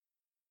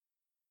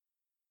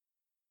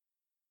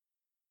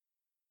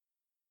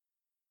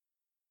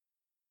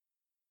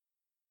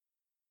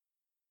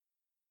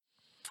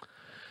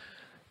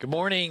Good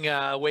morning,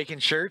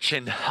 AwakenChurch,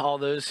 and all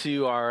those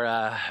who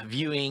are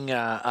viewing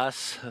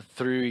us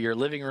through your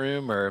living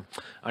room or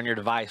on your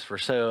device. We're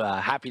so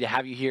happy to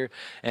have you here.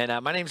 And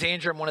my name's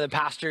Andrew. I'm one of the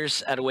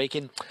pastors at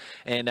Awaken.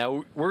 And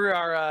we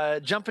are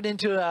jumping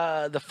into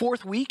the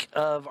fourth week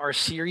of our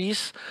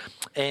series.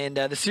 And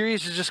the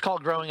series is just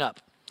called Growing Up.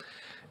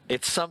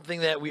 It's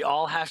something that we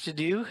all have to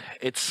do.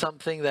 It's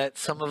something that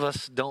some of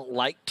us don't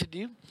like to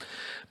do.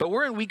 But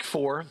we're in week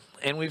 4,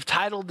 and we've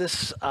titled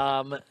this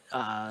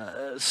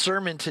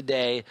sermon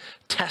today,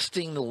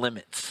 Testing the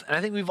Limits. And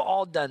I think we've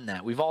all done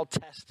that. We've all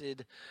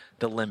tested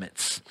the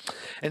limits.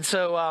 And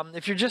so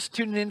if you're just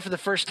tuning in for the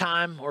first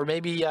time, or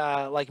maybe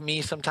like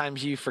me,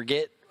 sometimes you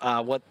forget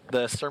what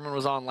the sermon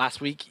was on last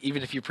week,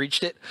 even if you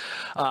preached it.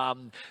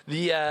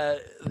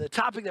 The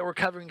topic that we're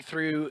covering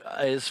through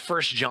is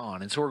 1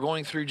 John. And so we're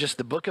going through just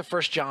the book of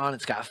 1 John.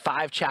 It's got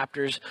 5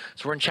 chapters.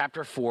 So we're in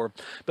chapter 4.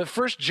 But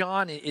 1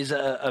 John is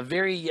a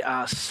very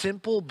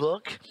simple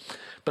book,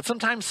 but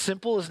sometimes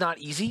simple is not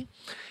easy.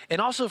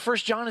 And also 1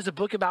 John is a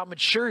book about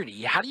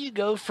maturity. How do you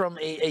go from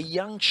a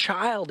young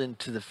child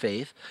into the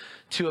faith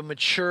to a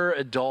mature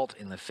adult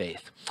in the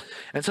faith?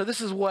 And so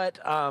this is what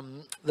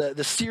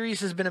the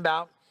series has been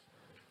about.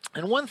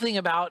 And one thing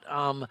about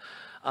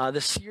the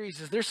series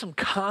is there's some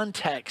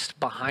context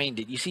behind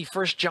it. You see,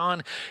 1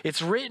 John,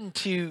 it's written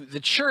to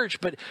the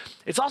church, but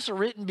it's also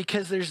written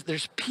because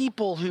there's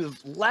people who've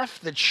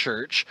left the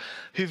church,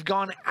 who've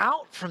gone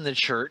out from the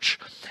church,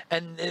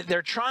 and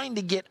they're trying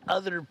to get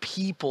other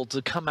people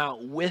to come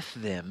out with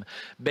them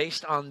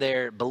based on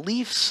their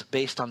beliefs,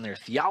 based on their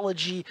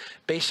theology,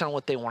 based on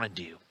what they want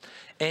to do.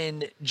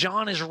 And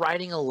John is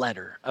writing a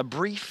letter, a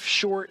brief,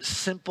 short,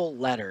 simple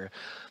letter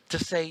to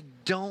say,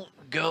 don't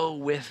go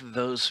with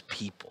those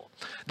people.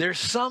 There's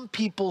some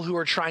people who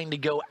are trying to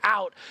go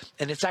out,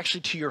 and it's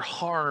actually to your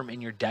harm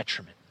and your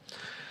detriment.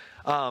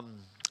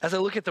 As I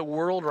look at the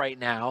world right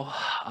now,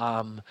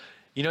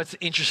 it's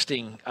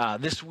interesting.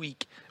 This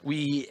week,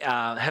 we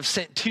have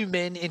sent 2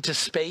 men into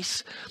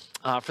space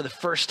for the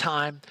first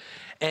time.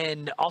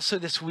 And also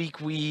this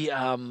week, we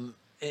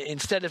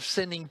instead of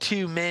sending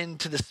 2 men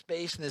to the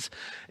space and this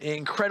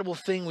incredible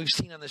thing we've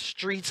seen on the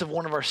streets of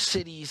one of our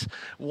cities,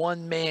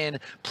 one man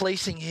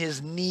placing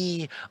his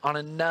knee on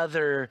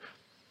another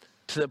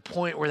to the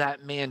point where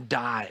that man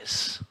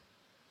dies.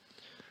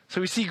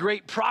 So we see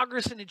great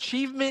progress and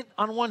achievement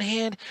on one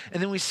hand,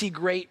 and then we see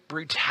great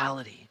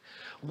brutality.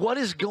 What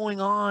is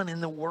going on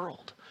in the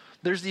world?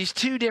 There's these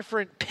 2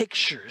 different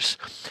pictures.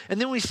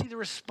 And then we see the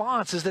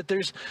response is that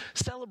there's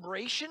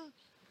celebration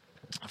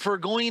for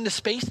going into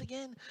space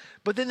again,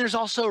 but then there's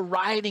also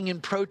rioting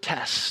and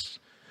protests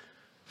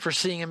for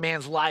seeing a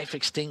man's life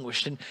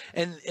extinguished.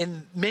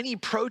 And many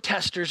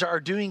protesters are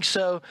doing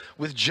so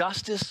with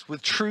justice,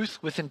 with truth,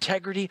 with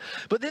integrity.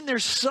 But then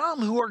there's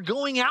some who are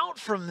going out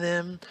from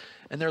them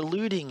and they're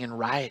looting and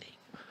rioting.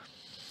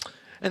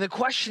 And the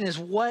question is,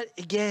 what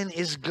again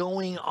is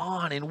going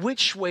on and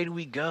which way do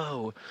we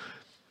go?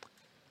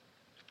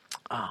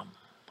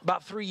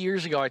 About 3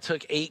 years ago, I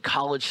took 8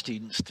 college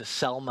students to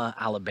Selma,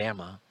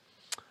 Alabama.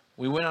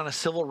 We went on a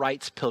civil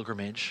rights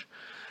pilgrimage.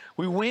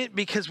 We went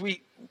because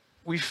we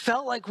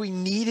felt like we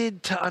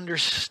needed to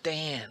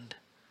understand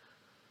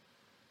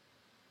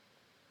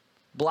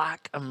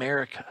Black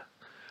America.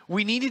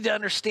 We needed to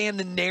understand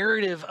the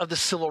narrative of the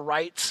civil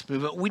rights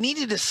movement. We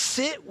needed to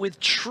sit with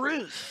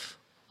truth.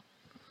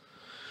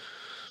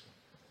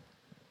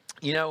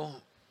 You know,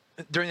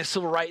 during the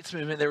civil rights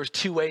movement, there was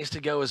 2 ways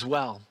to go as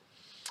well.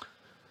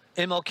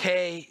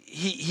 MLK,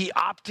 he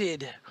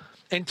opted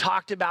and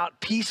talked about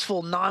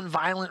peaceful,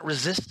 nonviolent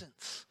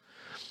resistance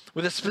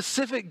with a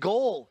specific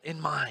goal in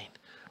mind,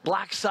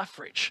 Black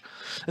suffrage.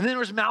 And then there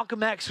was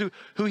Malcolm X, who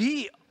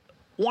he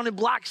wanted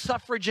Black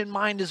suffrage in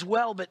mind as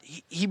well, but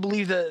he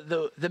believed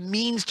the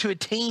means to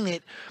attain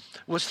it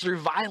was through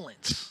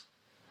violence.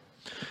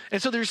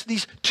 And so there's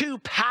these 2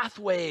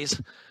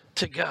 pathways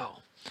to go.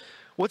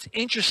 What's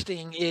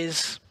interesting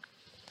is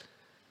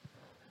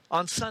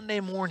on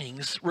Sunday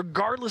mornings,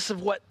 regardless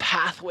of what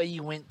pathway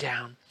you went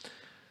down,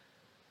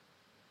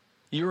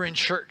 you were in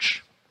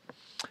church.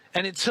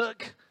 And it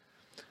took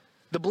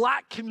the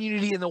Black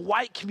community and the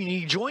white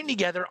community joined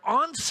together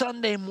on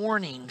Sunday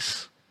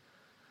mornings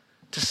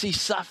to see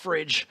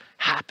suffrage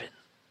happen.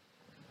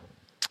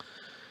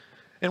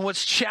 And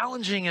what's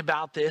challenging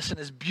about this, and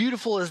as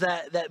beautiful as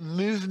that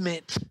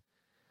movement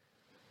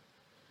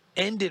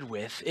ended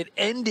with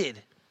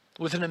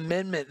an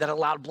amendment that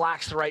allowed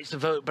Blacks the rights to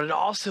vote, but it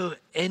also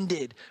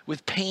ended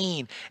with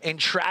pain and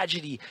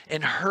tragedy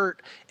and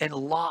hurt and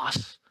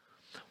loss.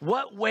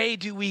 What way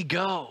do we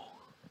go?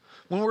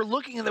 When we're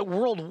looking at the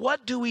world,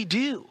 what do we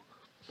do?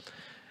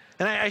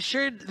 And I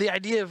shared the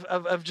idea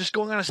of just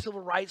going on a civil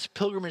rights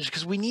pilgrimage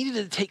because we needed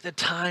to take the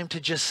time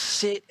to just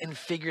sit and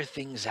figure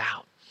things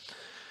out.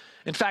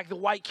 In fact, the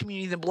white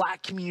community and the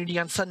Black community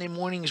on Sunday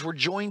mornings were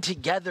joined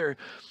together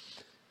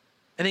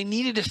and they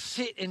needed to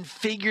sit and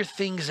figure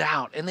things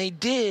out. And they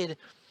did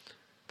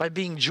by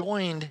being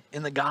joined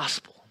in the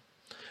gospel.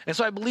 And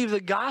so I believe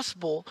the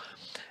gospel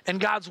and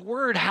God's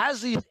word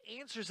has these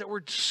answers that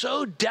we're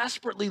so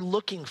desperately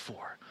looking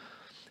for.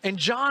 And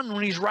John,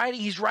 when he's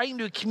writing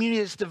to a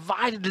community that's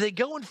divided. Do they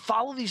go and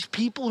follow these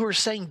people who are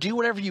saying, do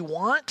whatever you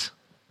want?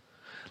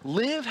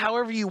 Live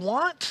however you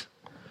want?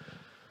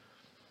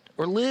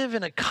 Or live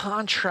in a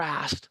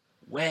contrast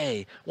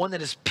way, one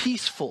that is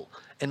peaceful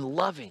and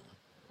loving?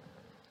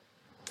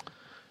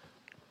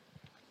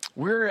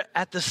 We're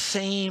at the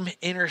same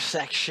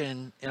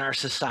intersection in our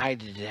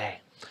society today.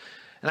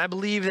 And I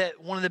believe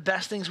that one of the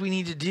best things we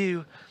need to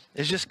do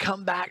is just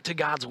come back to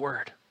God's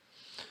word.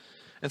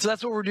 And so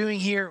that's what we're doing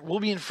here. We'll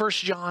be in 1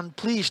 John.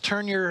 Please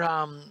turn your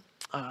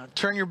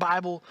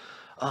Bible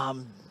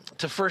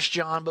to 1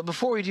 John. But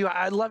before we do,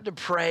 I'd love to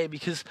pray,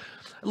 because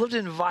I'd love to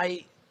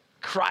invite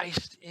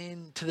Christ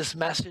into this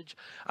message.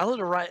 I'd love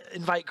to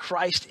invite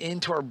Christ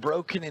into our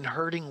broken and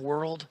hurting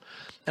world.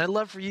 And I'd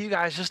love for you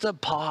guys just to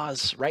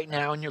pause right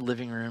now in your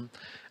living room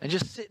and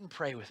just sit and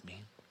pray with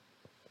me.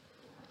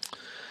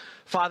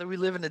 Father, we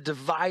live in a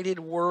divided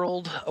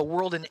world, a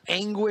world in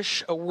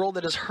anguish, a world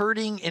that is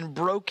hurting and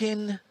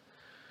broken,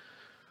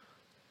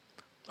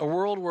 a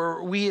world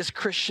where we as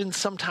Christians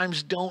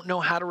sometimes don't know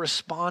how to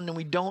respond and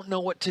we don't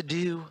know what to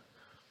do.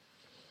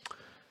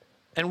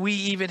 And we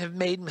even have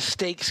made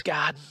mistakes,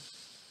 God.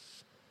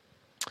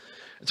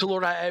 And so,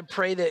 Lord, I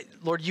pray that,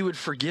 Lord, you would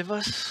forgive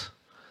us.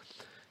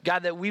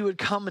 God, that we would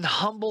come and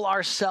humble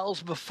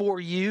ourselves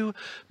before you,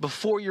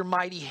 before your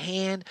mighty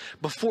hand,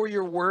 before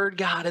your word,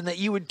 God, and that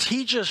you would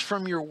teach us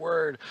from your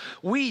word.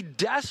 We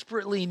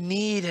desperately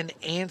need an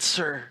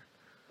answer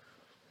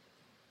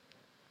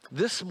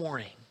this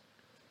morning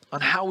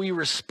on how we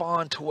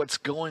respond to what's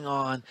going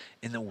on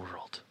in the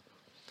world.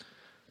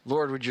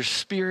 Lord, would your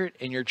spirit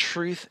and your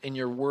truth and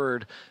your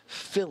word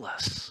fill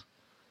us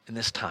in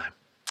this time?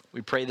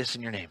 We pray this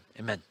in your name.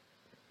 Amen.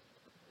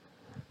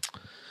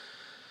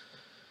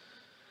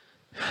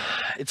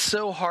 It's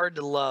so hard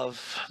to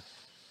love.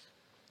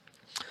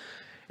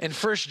 And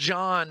 1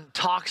 John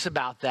talks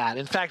about that.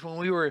 In fact, when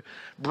we were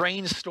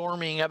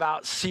brainstorming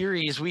about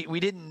series, we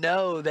didn't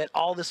know that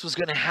all this was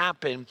going to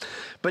happen.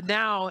 But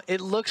now it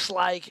looks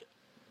like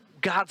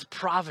God's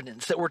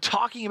providence, that we're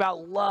talking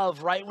about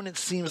love right when it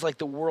seems like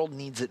the world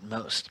needs it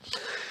most.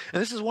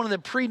 And this is one of the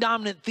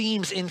predominant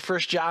themes in 1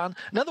 John.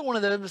 Another one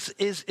of those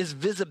is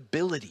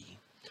visibility.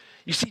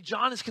 You see,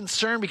 John is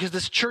concerned because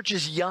this church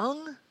is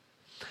young.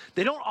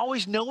 They don't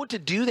always know what to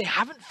do. They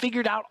haven't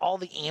figured out all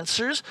the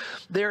answers.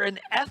 They're an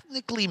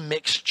ethnically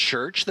mixed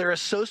church. They're a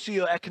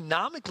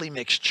socioeconomically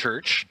mixed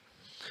church.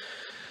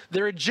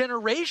 They're a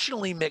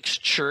generationally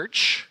mixed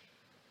church.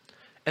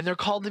 And they're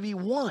called to be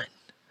one.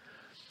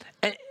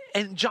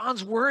 And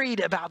John's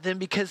worried about them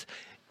because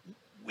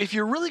if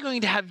you're really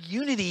going to have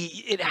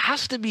unity, it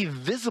has to be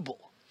visible.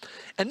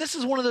 And this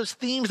is one of those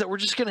themes that we're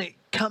just going to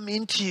come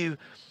into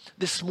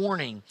this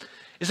morning,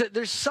 is that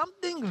there's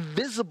something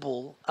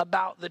visible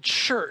about the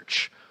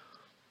church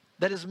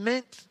that is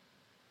meant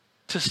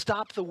to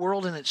stop the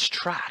world in its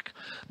track.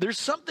 There's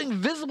something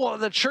visible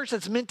about the church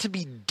that's meant to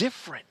be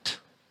different.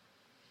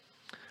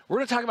 We're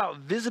going to talk about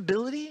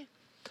visibility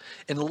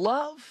and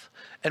love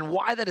and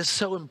why that is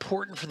so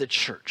important for the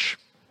church.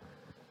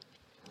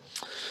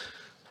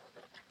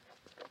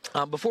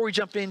 Before we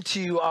jump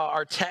into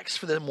our text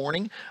for the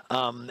morning,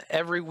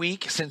 every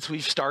week since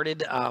we've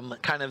started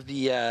kind of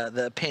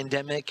the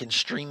pandemic and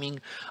streaming,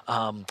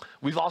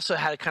 we've also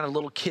had a kind of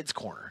little kids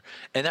corner,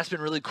 and that's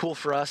been really cool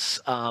for us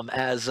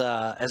as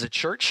a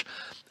church.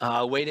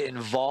 A way to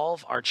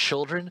involve our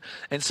children.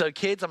 And so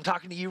kids, I'm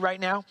talking to you right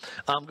now.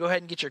 Go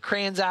ahead and get your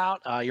crayons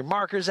out, your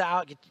markers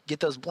out, get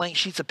those blank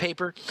sheets of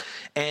paper.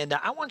 And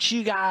I want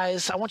you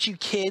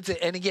kids,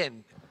 and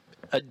again,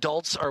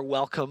 adults are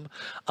welcome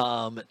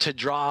to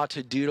draw,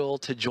 to doodle,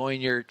 to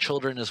join your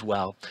children as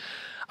well.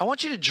 I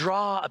want you to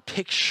draw a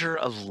picture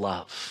of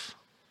love.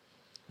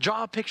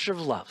 Draw a picture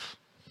of love.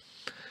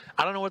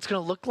 I don't know what it's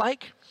going to look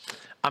like.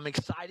 I'm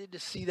excited to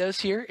see those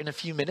here in a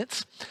few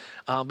minutes.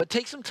 But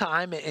take some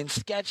time and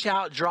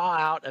draw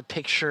out a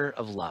picture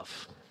of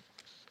love.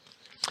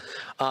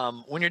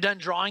 When you're done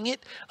drawing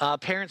it,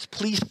 parents,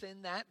 please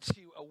send that to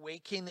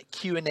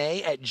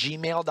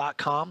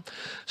AwakenQA@gmail.com.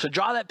 So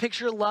draw that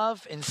picture of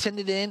love and send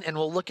it in, and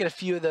we'll look at a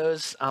few of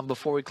those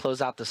before we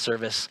close out the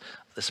service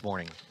this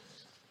morning.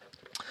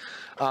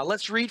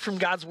 Let's read from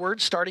God's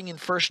word, starting in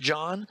 1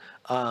 John,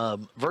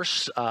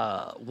 verse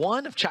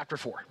 1 of chapter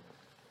 4.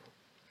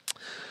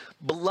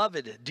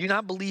 Beloved, do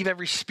not believe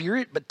every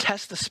spirit, but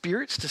test the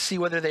spirits to see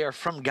whether they are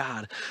from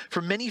God. For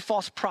many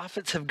false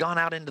prophets have gone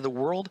out into the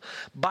world.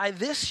 By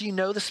this you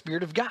know the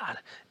Spirit of God.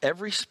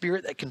 Every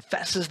spirit that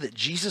confesses that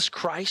Jesus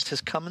Christ has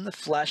come in the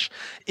flesh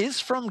is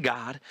from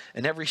God,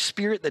 and every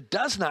spirit that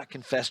does not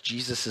confess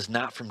Jesus is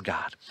not from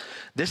God.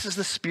 This is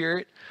the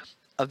spirit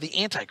of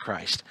the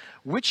Antichrist,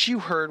 which you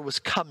heard was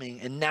coming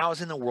and now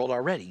is in the world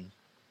already.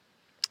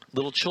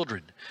 Little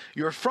children,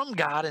 you are from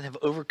God and have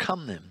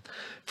overcome them.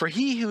 For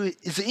he who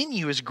is in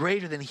you is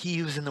greater than he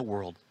who is in the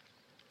world.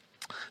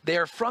 They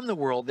are from the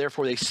world,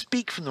 therefore they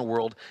speak from the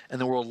world, and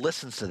the world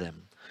listens to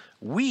them.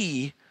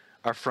 We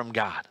are from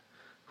God.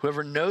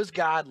 Whoever knows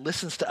God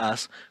listens to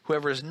us.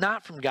 Whoever is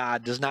not from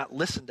God does not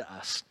listen to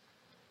us.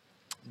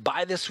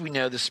 By this we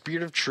know the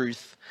spirit of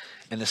truth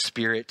and the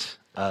spirit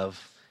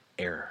of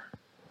error.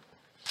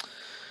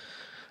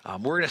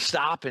 We're going to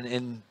stop,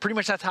 and pretty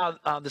much that's how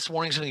this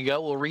morning's going to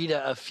go. We'll read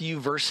a few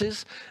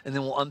verses, and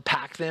then we'll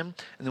unpack them,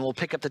 and then we'll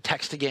pick up the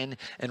text again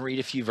and read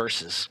a few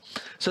verses.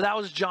 So that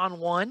was John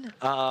 4,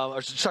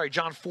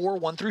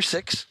 1 through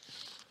 6.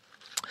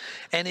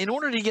 And in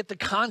order to get the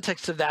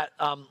context of that,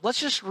 let's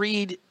just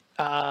read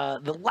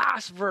the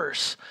last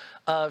verse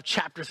of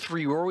chapter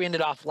 3, where we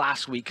ended off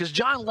last week, because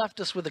John left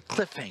us with a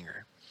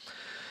cliffhanger.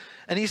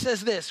 And he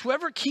says this: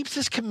 whoever keeps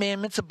his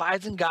commandments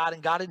abides in God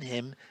and God in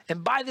him.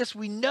 And by this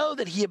we know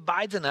that he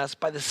abides in us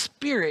by the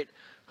Spirit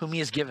whom he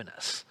has given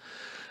us.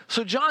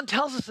 So John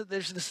tells us that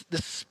there's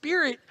this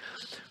Spirit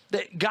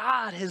that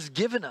God has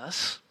given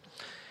us.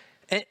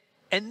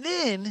 And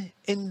then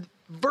in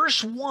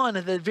verse 1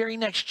 of the very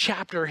next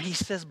chapter, he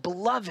says,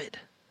 beloved,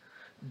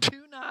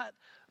 do not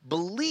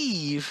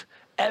believe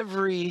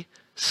every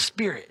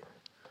spirit.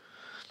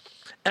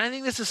 And I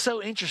think this is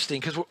so interesting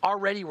because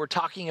we're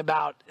talking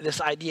about this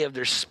idea of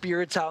there's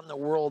spirits out in the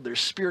world, there's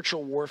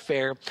spiritual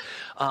warfare.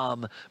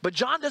 But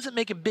John doesn't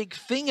make a big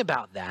thing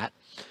about that.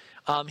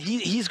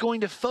 He's going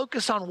to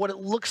focus on what it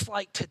looks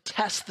like to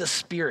test the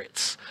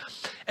spirits.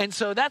 And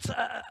so that's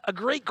a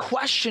great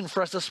question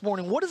for us this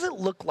morning. What does it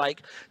look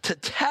like to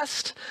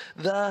test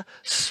the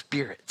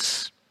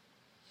spirits?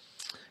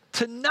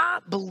 To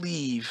not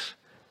believe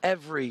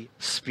every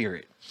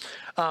spirit.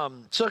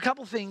 So a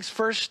couple things.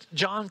 First,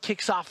 John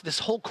kicks off this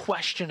whole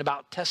question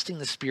about testing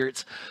the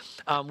spirits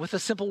with a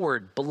simple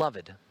word: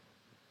 beloved.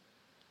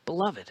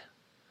 Beloved.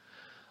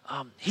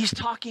 He's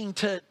talking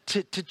to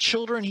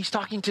children. He's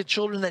talking to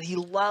children that he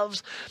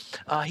loves.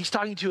 He's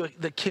talking to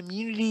the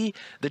community,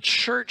 the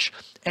church,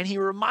 and he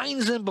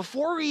reminds them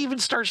before he even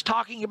starts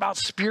talking about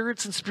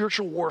spirits and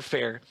spiritual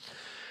warfare.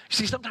 You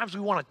see, sometimes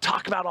we want to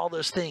talk about all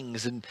those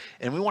things and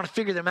we want to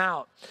figure them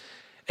out.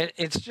 And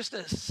it's just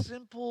a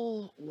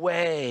simple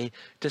way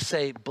to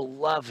say,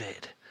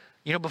 beloved.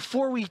 You know,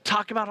 before we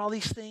talk about all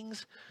these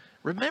things,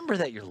 remember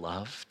that you're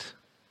loved.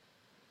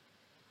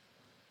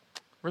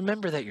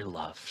 Remember that you're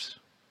loved.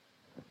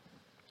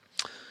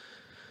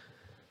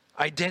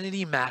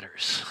 Identity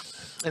matters.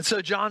 And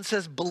so John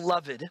says,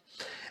 beloved.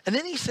 And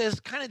then he says,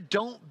 kind of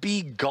don't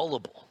be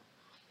gullible.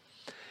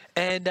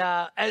 And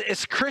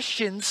as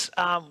Christians,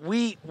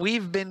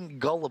 we've been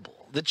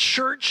gullible. The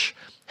church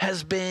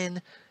has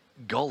been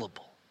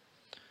gullible.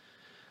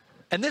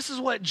 And this is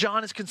what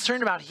John is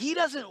concerned about. He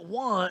doesn't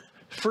want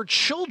for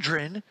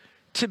children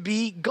to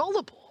be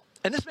gullible.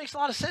 And this makes a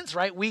lot of sense,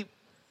 right? We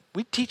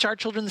teach our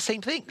children the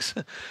same things.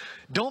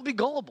 Don't be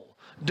gullible.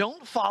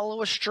 Don't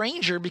follow a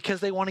stranger because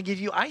they want to give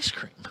you ice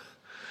cream.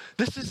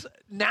 This is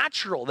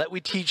natural that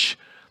we teach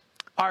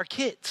our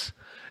kids.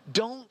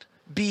 Don't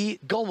be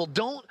gullible.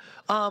 Don't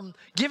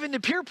give in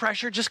to peer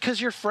pressure just because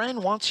your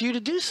friend wants you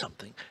to do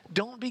something.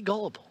 Don't be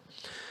gullible.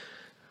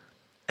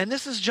 And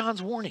this is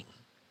John's warning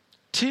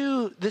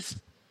to this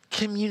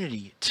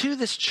community, to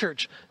this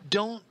church.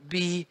 Don't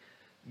be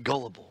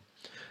gullible.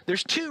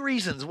 There's two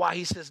reasons why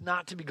he says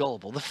not to be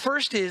gullible. The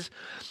first is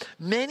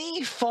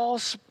many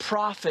false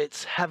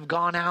prophets have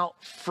gone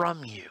out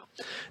from you.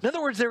 In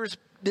other words,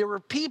 there were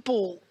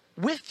people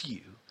with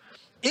you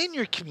in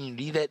your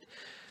community that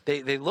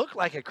they looked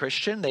like a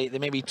Christian. They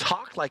maybe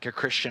talked like a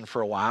Christian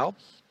for a while.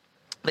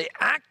 They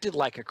acted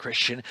like a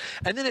Christian.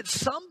 And then at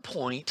some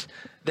point,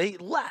 they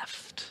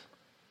left.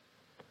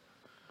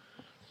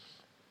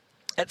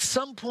 At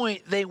some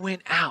point, they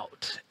went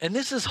out. And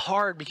this is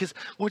hard because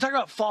when we talk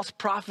about false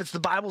prophets, the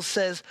Bible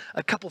says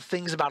a couple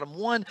things about them.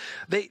 One,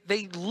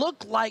 they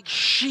look like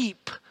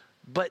sheep,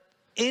 but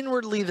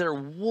inwardly they're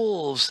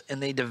wolves,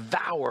 and they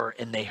devour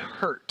and they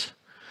hurt.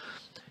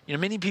 You know,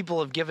 many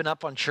people have given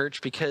up on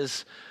church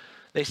because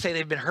they say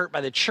they've been hurt by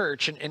the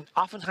church. And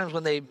oftentimes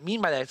when they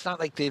mean by that, it's not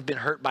like they've been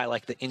hurt by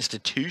like the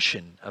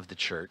institution of the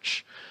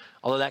church,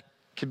 although that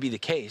could be the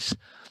case.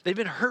 They've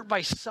been hurt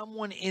by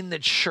someone in the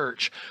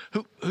church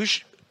who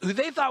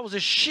they thought was a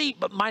sheep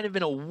but might have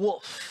been a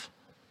wolf.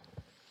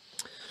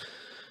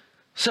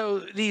 So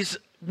these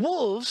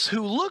wolves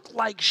who look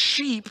like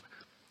sheep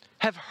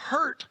have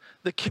hurt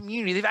the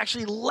community. They've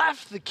actually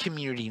left the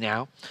community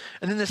now.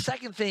 And then the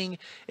second thing,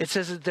 it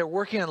says that they're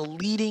working on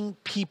leading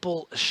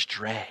people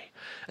astray.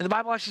 And the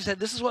Bible actually said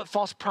this is what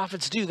false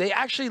prophets do. They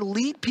actually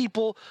lead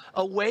people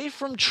away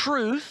from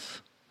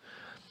truth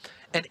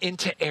and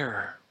into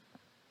error.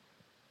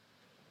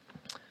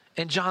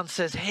 And John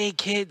says, hey,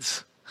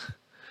 kids,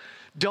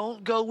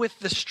 don't go with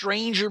the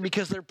stranger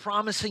because they're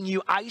promising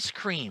you ice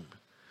cream.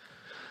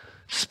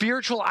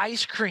 Spiritual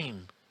ice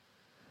cream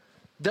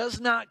does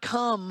not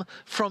come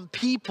from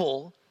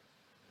people.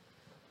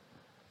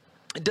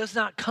 It does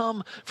not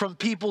come from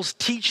people's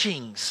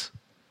teachings.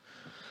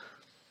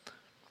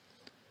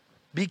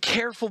 Be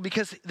careful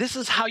because this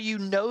is how you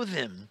know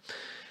them.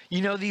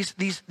 You know,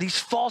 these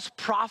false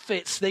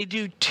prophets, they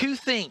do two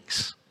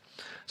things.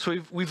 So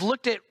we've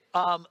looked at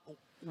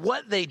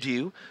what they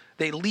do.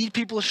 They lead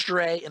people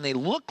astray and they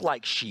look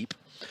like sheep.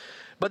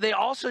 But they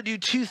also do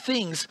two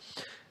things.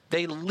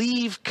 They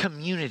leave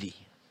community.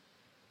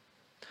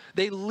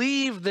 They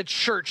leave the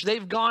church.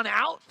 They've gone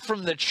out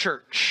from the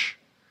church.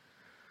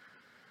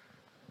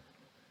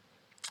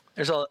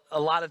 There's a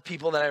lot of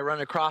people that I run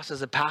across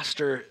as a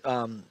pastor,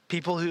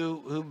 people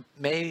who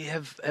may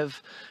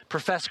have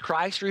professed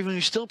Christ, or even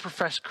who still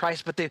profess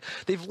Christ, but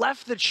they've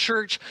left the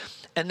church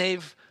and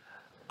they've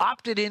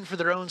opted in for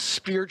their own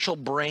spiritual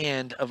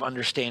brand of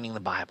understanding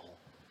the Bible.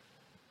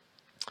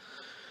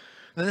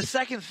 Then the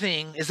second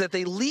thing is that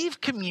they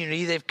leave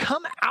community, they've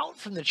come out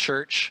from the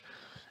church,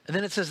 and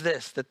then it says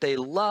this, that they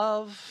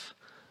love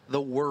the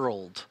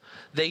world.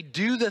 They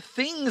do the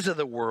things of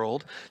the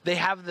world, they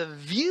have the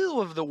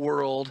view of the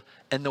world,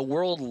 and the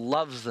world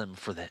loves them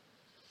for that.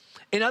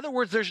 In other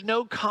words, there's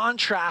no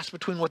contrast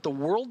between what the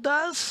world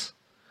does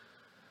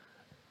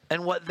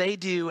and what they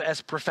do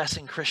as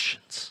professing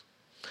Christians.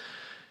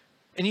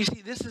 And you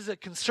see, this is a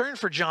concern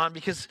for John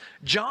because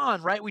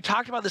John, right, we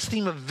talked about this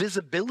theme of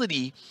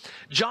visibility.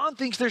 John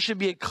thinks there should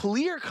be a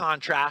clear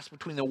contrast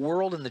between the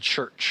world and the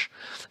church.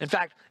 In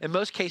fact, in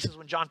most cases,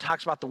 when John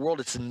talks about the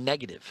world, it's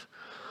negative.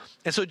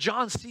 And so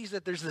John sees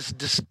that there's this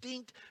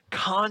distinct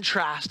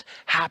contrast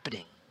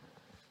happening.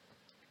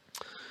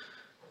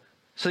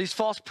 So these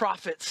false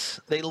prophets,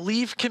 they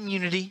leave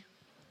community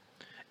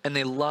and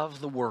they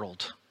love the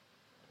world.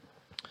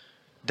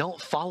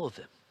 Don't follow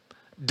them.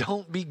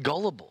 Don't be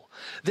gullible.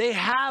 They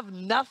have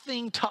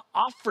nothing to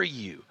offer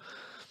you.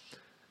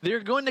 They're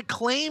going to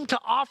claim to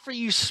offer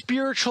you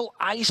spiritual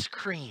ice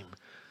cream,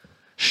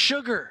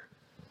 sugar,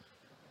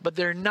 but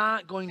they're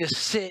not going to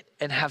sit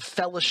and have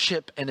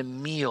fellowship and a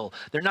meal.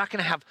 They're not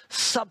going to have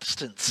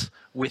substance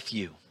with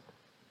you.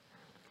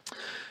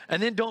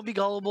 And then don't be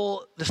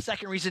gullible. The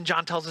second reason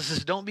John tells us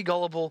is don't be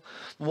gullible.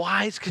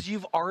 Why? It's because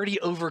you've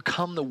already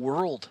overcome the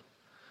world.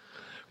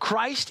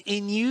 Christ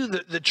in you,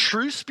 the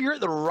true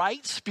spirit, the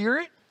right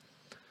spirit,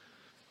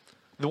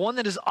 the one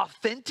that is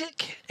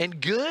authentic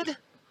and good,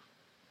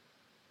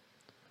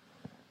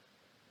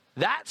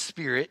 that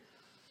spirit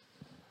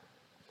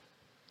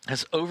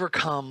has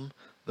overcome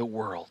the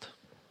world.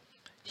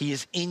 He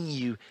is in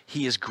you.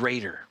 He is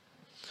greater.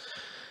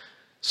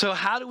 So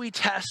how do we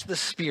test the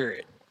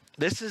spirit?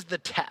 This is the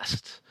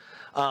test.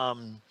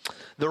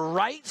 The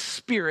right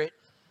spirit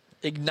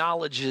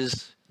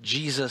acknowledges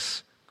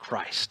Jesus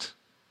Christ.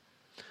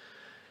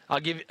 I'll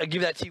give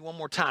that to you one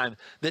more time.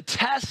 The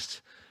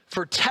test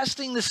for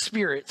testing the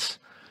spirits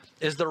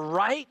is the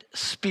right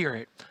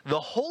spirit,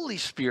 the Holy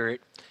Spirit,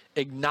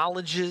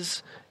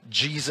 acknowledges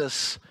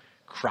Jesus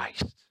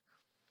Christ.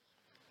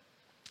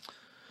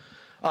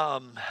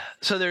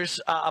 So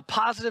there's a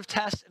positive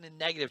test and a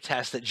negative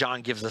test that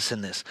John gives us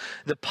in this.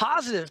 The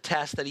positive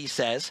test that he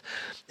says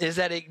is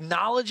that it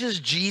acknowledges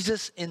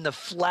Jesus in the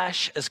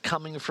flesh as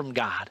coming from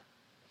God.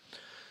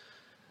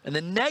 And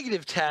the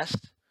negative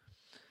test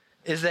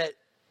is that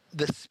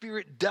the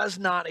Spirit does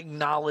not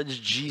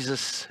acknowledge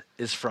Jesus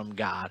is from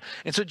God.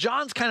 And so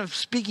John's kind of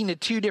speaking to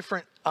two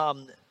different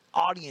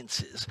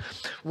audiences.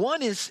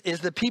 One is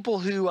the people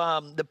who,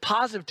 the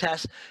positive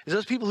test is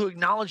those people who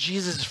acknowledge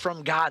Jesus is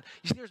from God.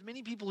 You see, there's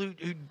many people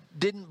who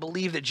didn't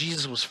believe that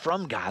Jesus was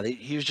from God.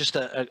 He was just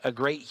a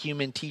great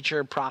human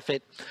teacher,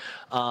 prophet,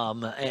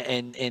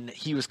 and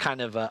he was kind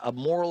of a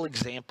moral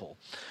example.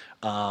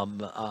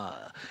 And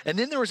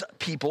then there was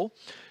people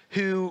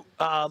who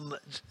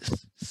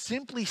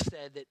simply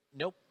said that,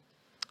 nope,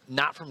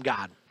 not from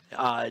God.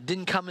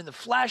 Didn't come in the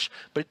flesh,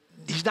 but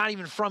he's not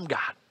even from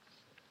God.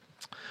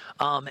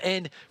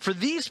 And for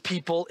these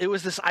people, it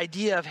was this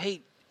idea of,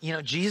 hey, you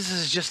know, Jesus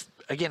is just,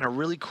 again, a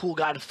really cool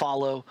guy to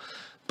follow,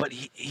 but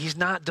he's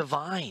not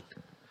divine.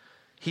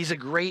 He's a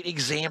great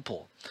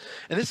example.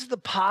 And this is the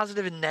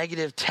positive and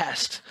negative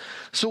test.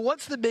 So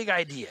what's the big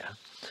idea?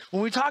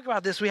 When we talk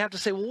about this, we have to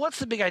say, well, what's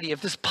the big idea?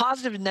 If this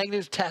positive and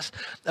negative test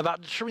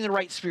about determining the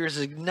right spirit is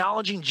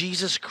acknowledging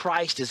Jesus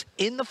Christ is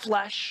in the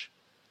flesh,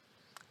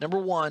 number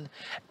one,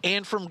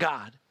 and from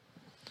God,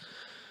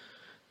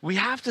 we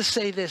have to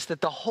say this,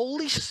 that the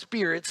Holy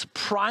Spirit's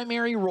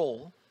primary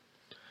role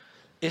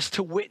is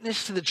to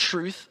witness to the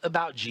truth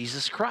about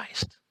Jesus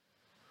Christ.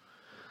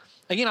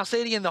 Again, I'll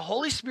say it again. The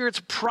Holy Spirit's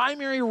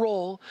primary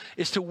role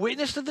is to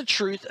witness to the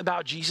truth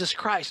about Jesus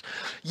Christ.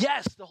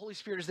 Yes, the Holy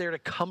Spirit is there to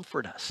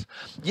comfort us.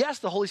 Yes,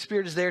 the Holy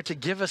Spirit is there to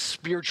give us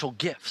spiritual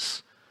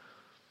gifts.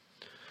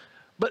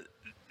 But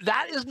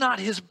that is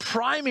not his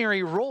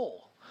primary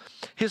role.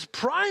 His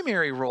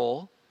primary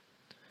role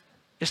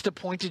is to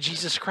point to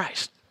Jesus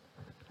Christ.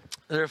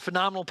 There's a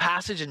phenomenal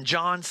passage in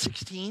John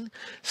 16,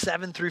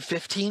 7 through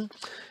 15.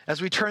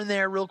 As we turn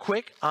there real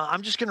quick,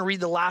 I'm just going to read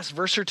the last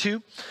verse or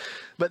two.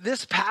 But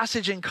this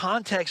passage in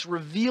context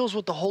reveals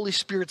what the Holy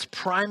Spirit's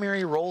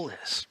primary role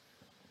is.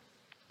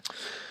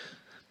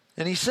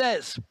 And he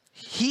says,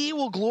 he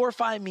will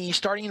glorify me,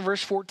 starting in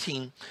verse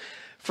 14,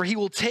 for he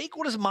will take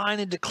what is mine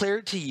and declare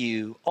it to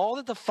you. All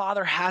that the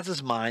Father has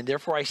is mine.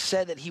 Therefore I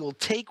said that he will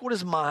take what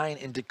is mine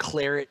and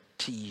declare it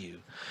to you.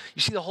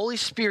 You see, the Holy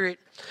Spirit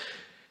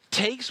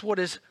takes what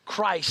is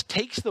Christ,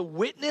 takes the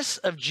witness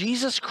of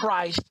Jesus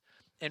Christ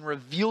and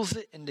reveals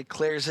it and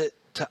declares it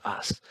to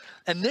us.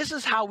 And this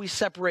is how we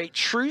separate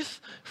truth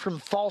from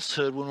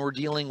falsehood when we're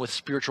dealing with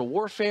spiritual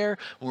warfare,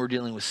 when we're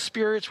dealing with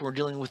spirits, when we're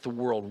dealing with the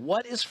world.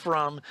 What is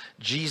from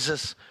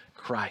Jesus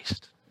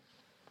Christ?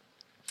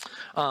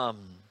 The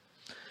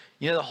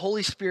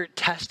Holy Spirit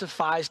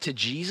testifies to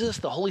Jesus.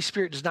 The Holy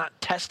Spirit does not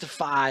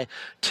testify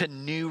to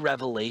new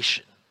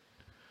revelation.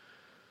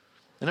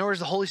 In other words,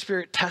 the Holy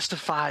Spirit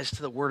testifies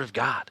to the Word of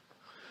God.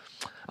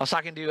 I was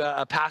talking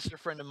to a pastor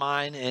friend of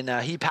mine, and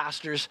he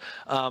pastors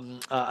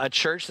a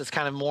church that's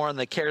kind of more on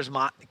the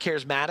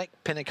charismatic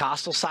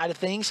Pentecostal side of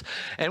things.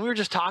 And we were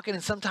just talking,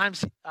 and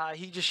sometimes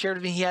he just shared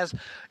with me he has,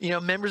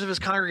 members of his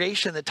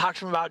congregation that talk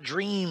to him about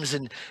dreams,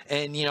 and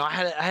I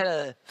had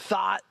a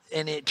thought,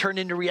 and it turned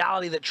into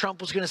reality that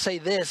Trump was going to say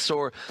this,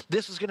 or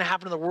this was going to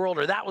happen in the world,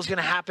 or that was going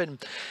to happen.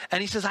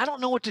 And he says, I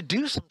don't know what to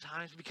do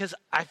sometimes because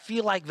I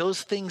feel like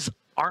those things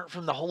aren't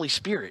from the Holy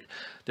Spirit.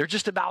 They're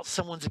just about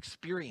someone's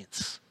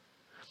experience.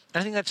 And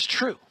I think that's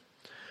true.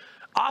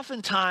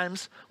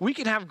 Oftentimes, we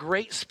can have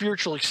great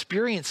spiritual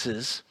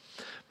experiences,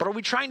 but are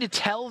we trying to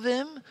tell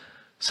them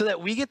so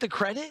that we get the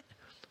credit?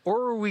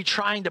 Or are we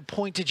trying to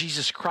point to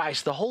Jesus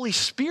Christ? The Holy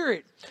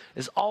Spirit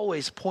is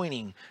always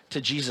pointing to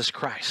Jesus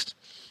Christ.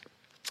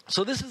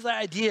 So this is the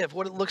idea of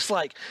what it looks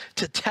like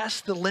to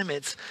test the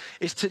limits,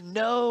 is to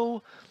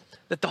know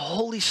that the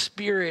Holy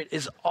Spirit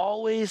is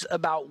always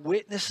about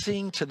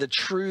witnessing to the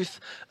truth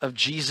of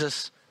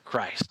Jesus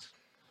Christ.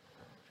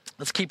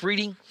 Let's keep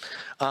reading.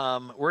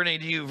 We're going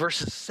to do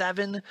verses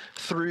 7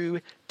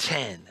 through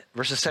 10.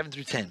 Verses 7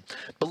 through 10.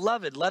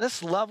 Beloved, let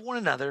us love one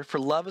another, for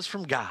love is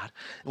from God.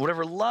 And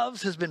whatever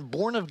loves has been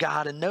born of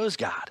God and knows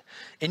God.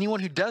 Anyone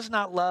who does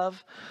not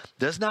love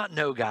does not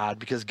know God,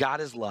 because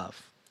God is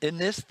love. In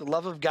this, the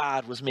love of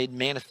God was made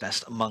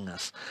manifest among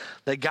us,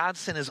 that God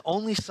sent his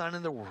only Son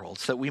in the world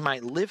so that we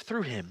might live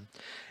through him.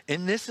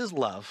 In this is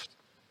love.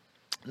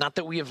 Not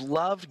that we have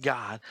loved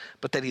God,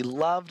 but that he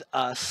loved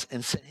us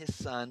and sent his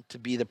Son to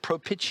be the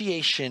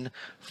propitiation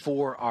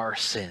for our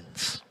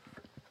sins.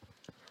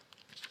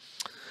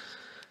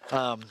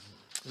 There's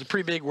a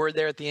pretty big word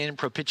there at the end,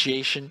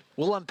 propitiation.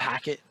 We'll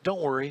unpack it.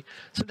 Don't worry.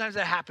 Sometimes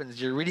that happens.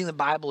 You're reading the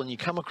Bible and you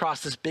come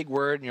across this big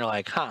word and you're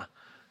like, I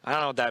don't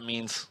know what that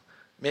means.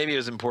 Maybe it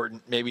was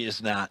important. Maybe it's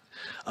not.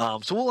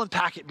 So we'll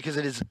unpack it because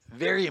it is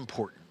very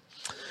important.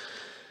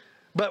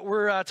 But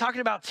we're talking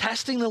about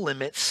testing the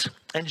limits,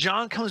 and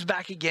John comes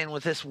back again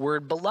with this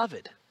word,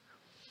 beloved.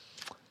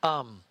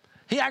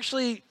 He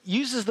actually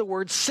uses the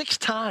word 6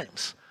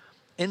 times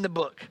in the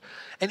book.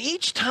 And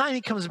each time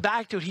he comes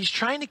back to it, he's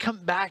trying to come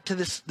back to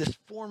this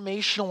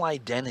formational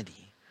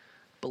identity.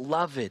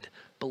 Beloved,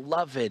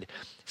 beloved.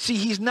 See,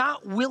 he's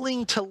not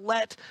willing to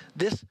let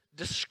this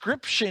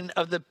description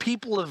of the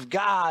people of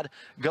God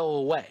go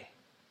away.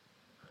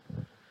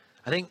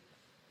 I think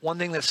one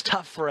thing that's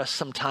tough for us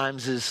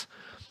sometimes is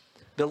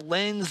the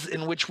lens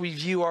in which we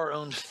view our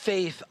own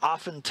faith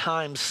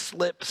oftentimes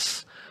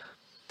slips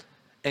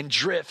and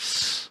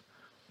drifts.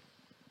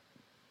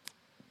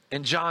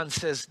 And John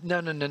says,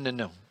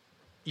 no.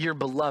 You're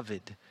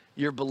beloved.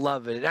 You're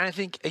beloved. And I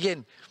think,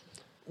 again,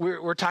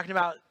 we're talking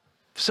about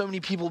so many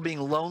people being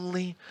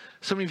lonely,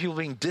 so many people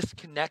being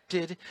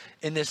disconnected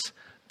in this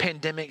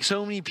pandemic,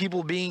 so many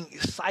people being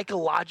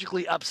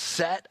psychologically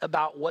upset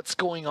about what's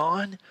going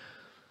on.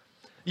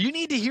 You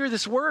need to hear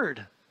this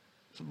word,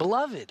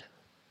 beloved.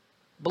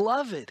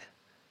 Beloved,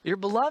 you're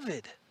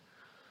beloved.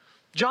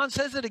 John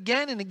says it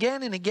again and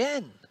again and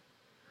again.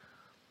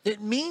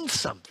 It means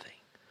something.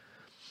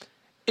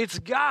 It's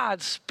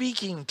God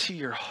speaking to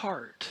your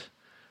heart,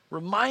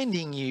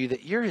 reminding you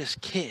that you're his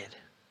kid,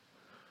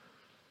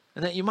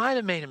 and that you might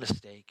have made a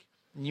mistake,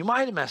 and you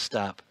might have messed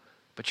up,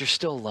 but you're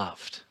still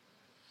loved.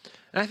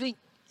 And I think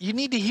you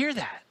need to hear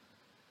that.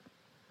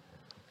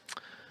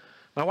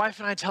 My wife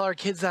and I tell our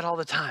kids that all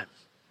the time,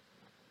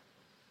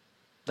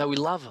 that we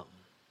love them.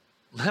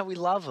 That we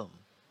love them.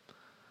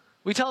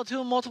 We tell it to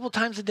them multiple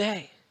times a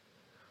day.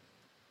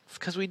 It's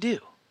because we do.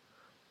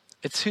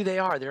 It's who they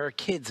are. They're our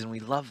kids and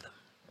we love them.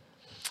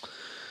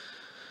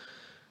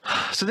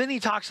 So then he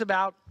talks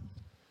about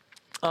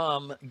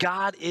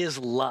God is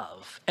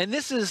love. And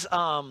this is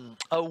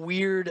a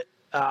weird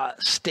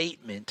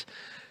statement.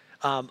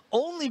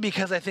 Only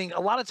because I think a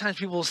lot of times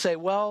people will say,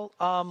 well,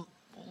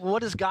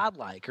 what is God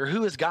like? Or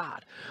who is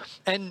God?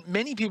 And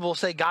many people will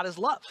say God is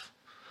love.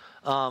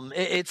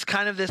 It's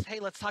kind of this,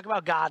 hey, let's talk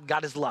about God.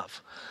 God is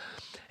love.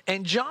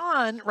 And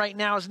John right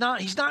now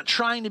he's not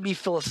trying to be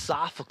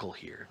philosophical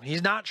here.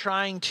 He's not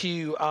trying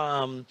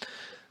to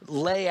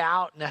lay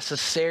out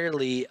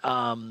necessarily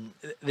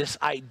this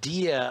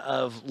idea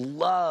of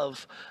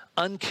love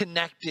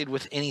unconnected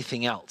with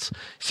anything else.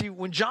 See,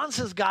 when John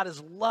says God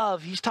is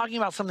love, he's talking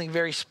about something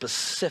very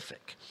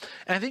specific.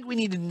 And I think we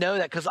need to know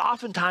that, because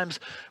oftentimes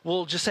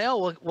we'll just say,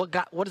 oh, well,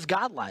 what is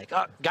God like?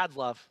 God's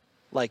love.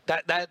 Like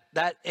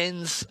that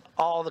ends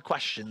all the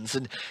questions.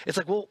 And it's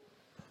like, well,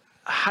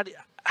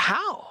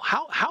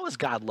 how is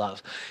God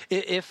love?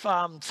 If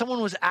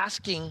someone was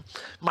asking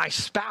my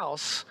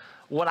spouse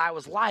what I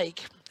was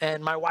like,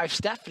 and my wife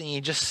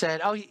Stephanie just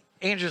said, oh,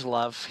 Andrew's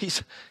love.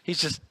 He's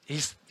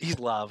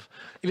love.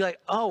 You'd be like,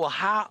 oh, well,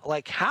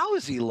 how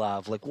is he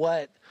love?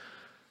 What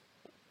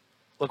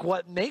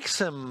makes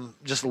him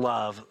just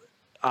love?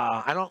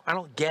 I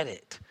don't get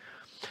it.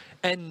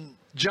 And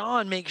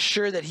John makes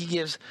sure that he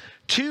gives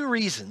two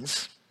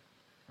reasons.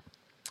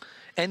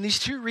 And these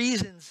two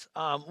reasons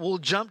we'll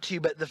jump to,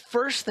 but the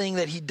first thing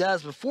that he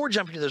does before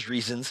jumping to those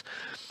reasons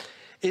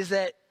is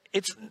that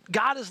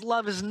God is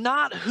love is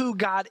not who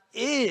God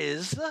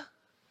is,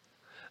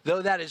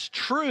 though that is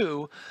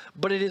true,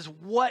 but it is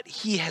what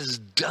he has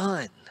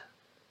done.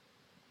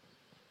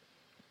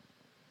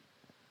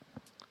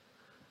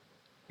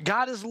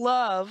 God is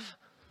love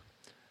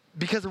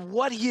because of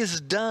what he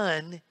has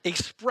done,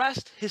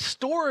 expressed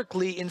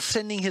historically in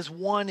sending his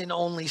one and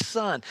only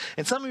son.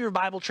 And some of your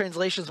Bible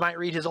translations might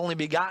read his only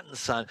begotten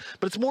son,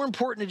 but it's more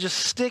important to just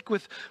stick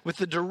with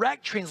the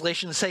direct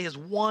translation and say his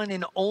one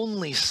and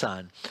only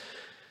son.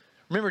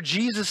 Remember,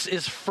 Jesus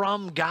is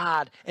from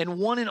God, and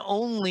one and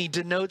only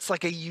denotes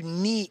like a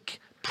unique,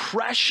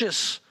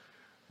 precious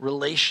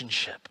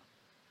relationship.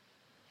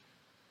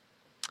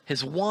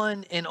 His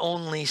one and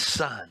only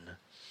son.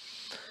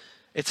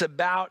 It's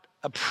about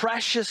a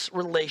precious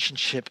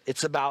relationship.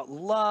 It's about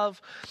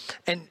love.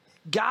 And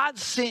God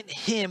sent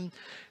him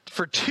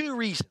for two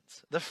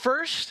reasons. The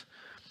first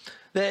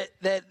that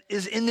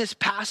is in this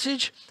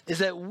passage is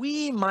that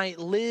we might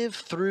live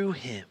through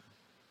him.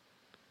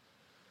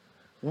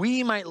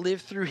 We might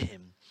live through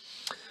him.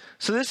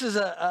 So this is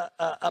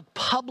a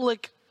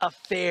public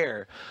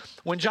affair.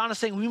 When John is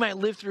saying we might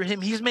live through him,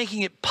 he's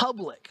making it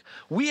public.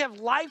 We have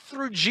life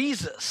through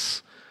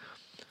Jesus.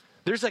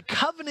 There's a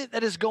covenant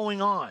that is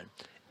going on.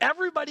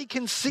 Everybody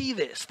can see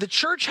this. The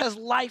church has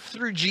life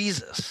through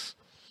Jesus.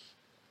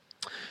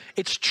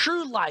 It's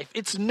true life.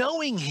 It's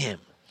knowing him.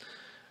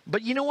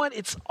 But you know what?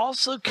 It's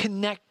also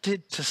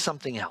connected to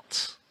something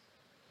else.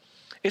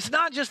 It's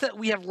not just that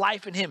we have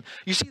life in him.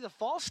 You see, the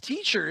false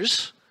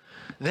teachers,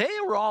 they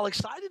were all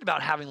excited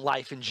about having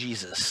life in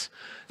Jesus.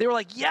 They were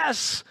like,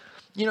 yes,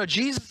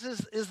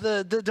 Jesus is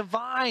the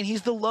divine.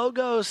 He's the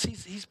Logos.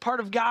 He's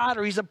part of God,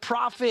 or he's a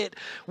prophet.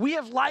 We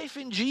have life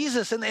in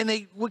Jesus. And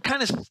they would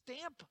kind of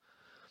stamp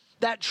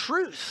that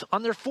truth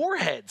on their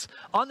foreheads,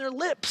 on their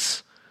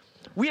lips.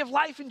 We have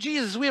life in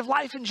Jesus. We have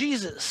life in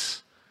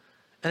Jesus.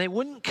 And they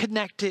wouldn't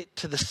connect it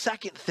to the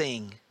second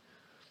thing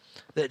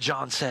that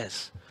John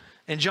says.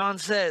 And John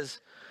says,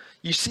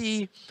 you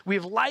see, we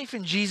have life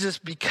in Jesus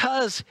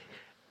because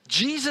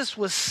Jesus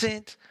was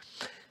sent.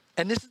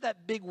 And this is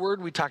that big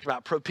word we talked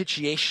about,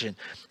 propitiation.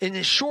 And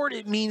in short,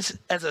 it means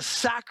as a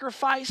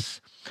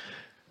sacrifice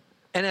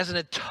and as an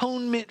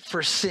atonement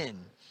for sin.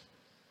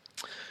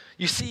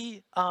 You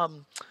see,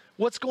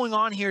 what's going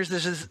on here is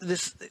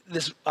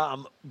this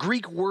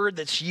Greek word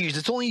that's used.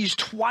 It's only used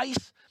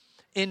twice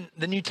in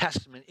the New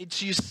Testament.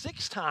 It's used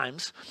 6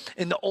 times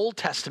in the Old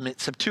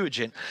Testament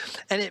Septuagint.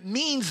 And it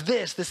means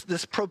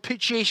this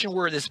propitiation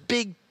word, this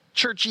big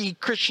churchy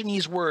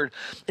Christianese word.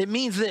 It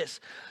means this: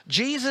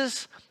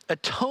 Jesus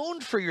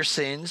atoned for your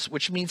sins,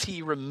 which means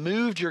he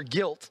removed your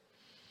guilt.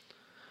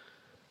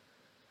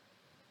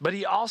 But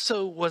he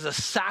also was a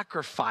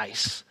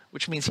sacrifice,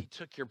 which means he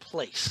took your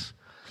place.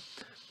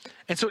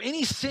 And so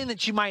any sin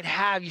that you might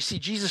have, you see,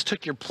 Jesus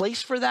took your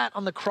place for that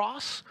on the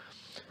cross.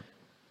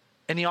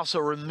 And he also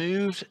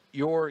removed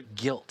your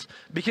guilt.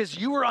 Because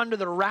you were under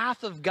the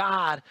wrath of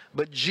God,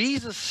 but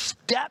Jesus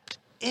stepped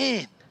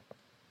in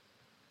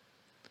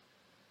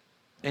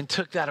and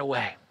took that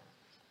away.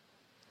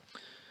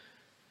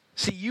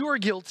 See, you are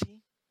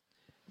guilty.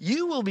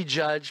 You will be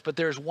judged, but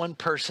there's one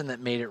person that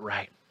made it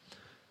right.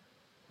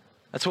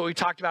 That's what we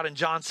talked about in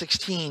John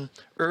 16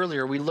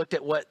 earlier. We looked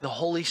at what the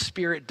Holy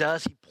Spirit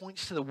does. He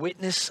points to the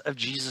witness of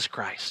Jesus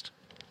Christ.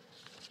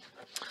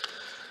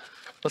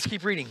 Let's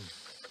keep reading.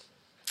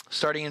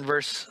 Starting in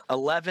verse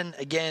 11,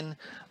 again,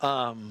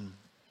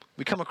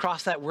 we come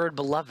across that word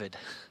beloved.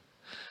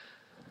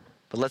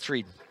 But let's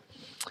read.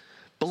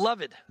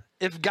 Beloved,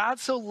 if God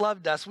so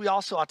loved us, we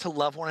also ought to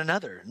love one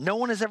another. No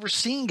one has ever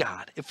seen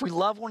God. If we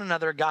love one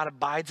another, God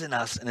abides in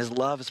us, and his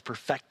love is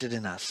perfected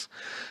in us.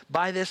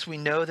 By this we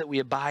know that we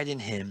abide in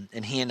him,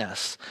 and he in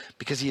us,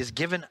 because he has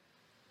given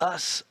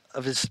us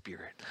of his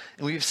Spirit.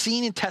 And we have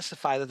seen and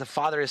testify that the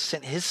Father has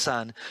sent his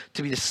Son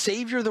to be the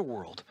Savior of the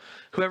world.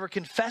 Whoever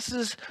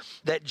confesses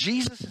that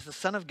Jesus is the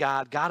Son of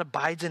God, God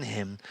abides in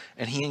him,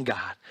 and he in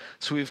God.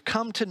 So we've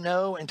come to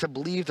know and to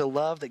believe the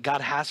love that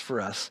God has for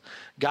us.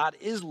 God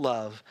is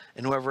love,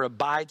 and whoever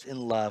abides in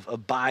love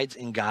abides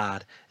in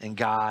God, and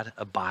God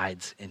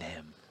abides in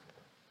him.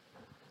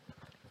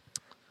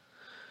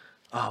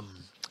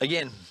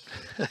 Again,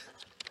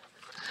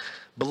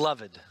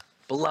 beloved,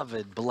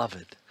 beloved,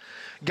 beloved.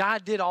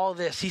 God did all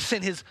this. He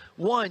sent his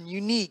one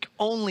unique,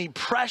 only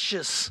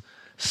precious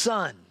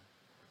Son.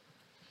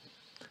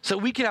 So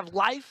we could have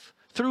life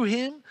through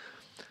him,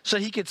 so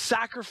he could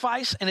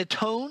sacrifice and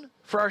atone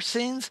for our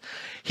sins.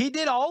 He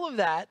did all of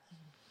that.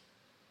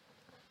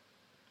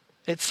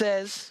 It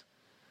says,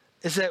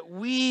 is that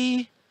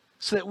we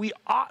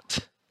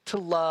ought to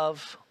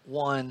love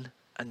one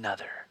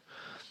another.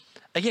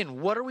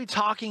 Again, what are we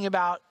talking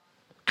about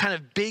kind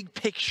of big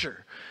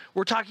picture.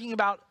 We're talking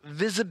about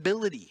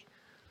visibility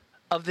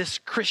of this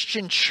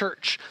Christian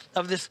church,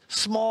 of this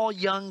small,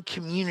 young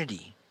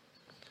community.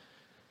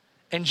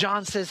 And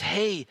John says,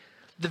 hey,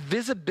 the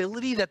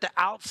visibility that the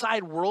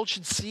outside world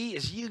should see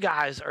is you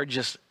guys are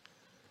just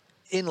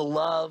in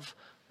love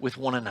with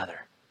one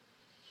another.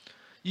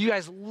 You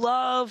guys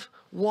love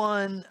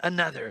one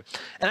another.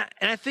 And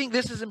I think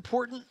this is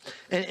important.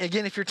 And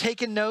again, if you're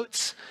taking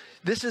notes,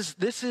 this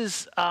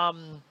is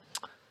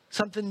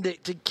something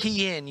to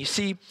key in. You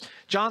see,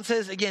 John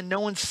says, again,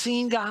 no one's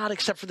seen God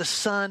except for the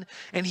Son.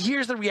 And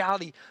here's the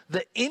reality.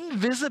 The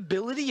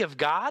invisibility of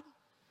God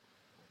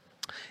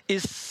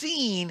is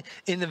seen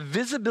in the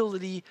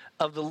visibility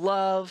of the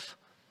love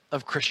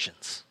of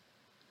Christians.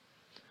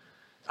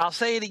 I'll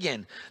say it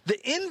again. The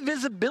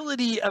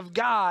invisibility of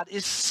God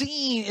is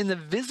seen in the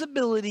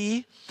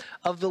visibility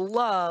of the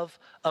love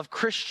of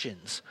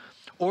Christians,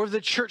 or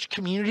the church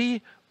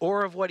community,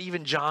 or of what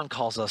even John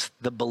calls us,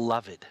 the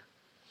beloved.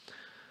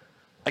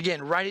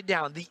 Again, write it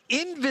down. The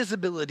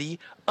invisibility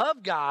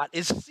of God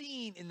is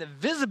seen in the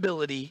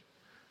visibility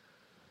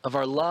of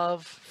our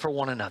love for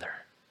one another.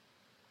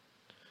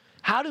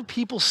 How do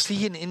people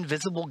see an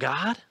invisible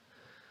God?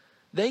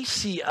 They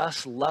see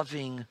us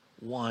loving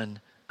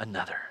one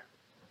another.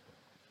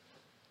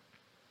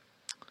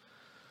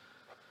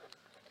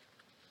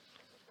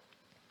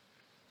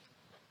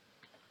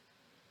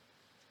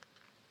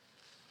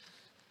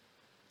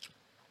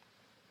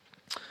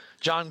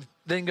 John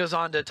then goes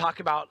on to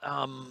talk about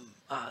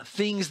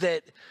things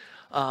that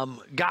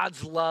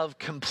God's love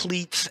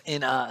completes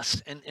in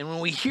us. And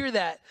when we hear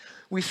that,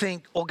 we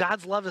think, well,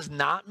 God's love is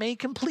not made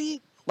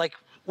complete? Like,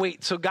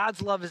 wait, so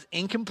God's love is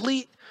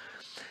incomplete?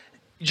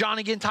 John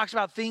again talks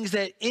about things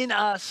that in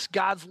us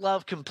God's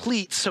love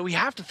completes. So we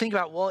have to think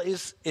about, well,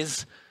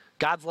 is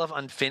God's love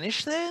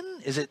unfinished then?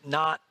 Is it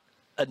not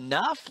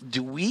enough?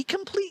 Do we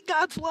complete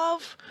God's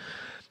love?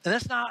 And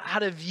that's not how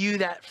to view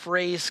that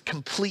phrase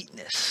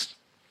completeness.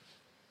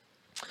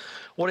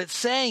 What it's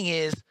saying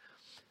is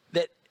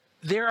that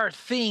there are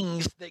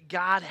things that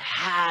God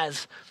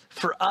has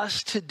for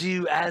us to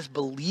do as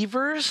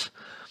believers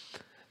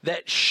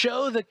that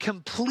show the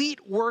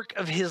complete work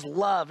of his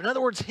love. In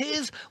other words,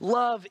 his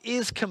love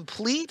is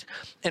complete,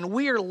 and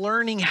we are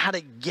learning how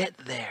to get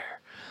there.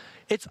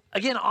 It's,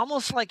 again,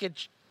 almost like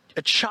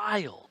a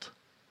child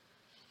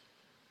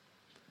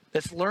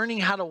that's learning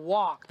how to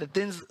walk, that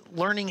then's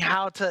learning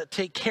how to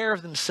take care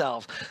of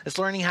themselves, that's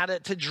learning how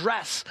to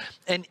dress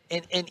and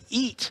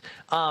eat,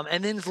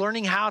 and then is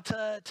learning how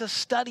to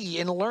study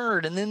and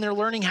learn, and then they're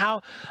learning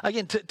how,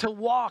 again, to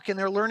walk, and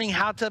they're learning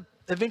how to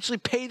eventually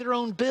pay their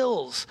own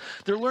bills.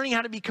 They're learning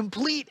how to be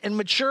complete and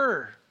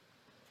mature.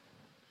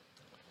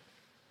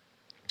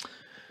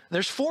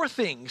 There's 4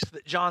 things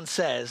that John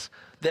says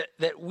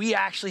that we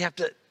actually have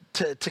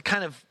to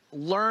kind of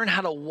learn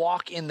how to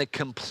walk in the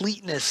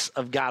completeness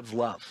of God's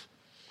love.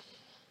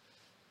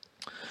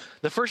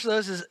 The first of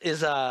those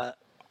is our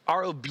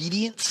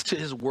obedience to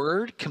his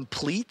word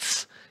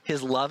completes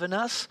his love in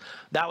us.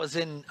 That was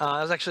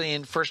actually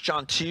in 1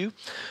 John 2.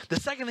 The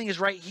second thing is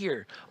right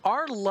here.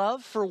 Our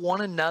love for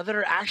one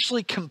another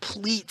actually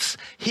completes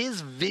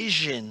his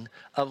vision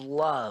of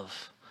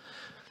love.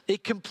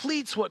 It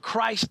completes what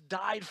Christ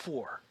died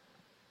for.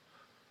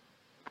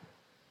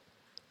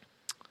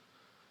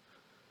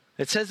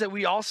 It says that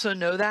we also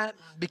know that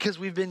because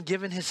we've been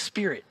given his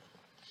Spirit.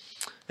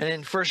 And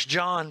in 1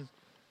 John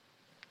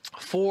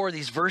 4,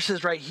 these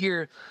verses right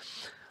here,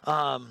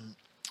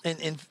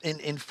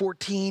 in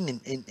 14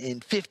 and in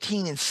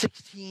 15 and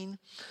 16,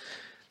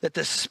 that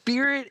the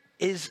Spirit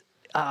is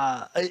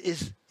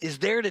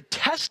there to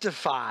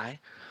testify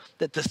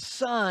that the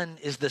Son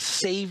is the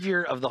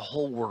Savior of the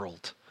whole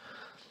world,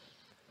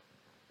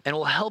 and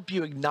will help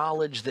you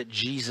acknowledge that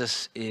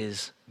Jesus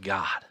is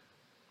God.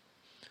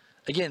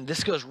 Again,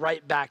 this goes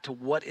right back to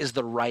what is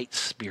the right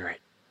spirit.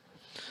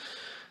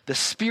 The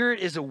Spirit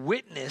is a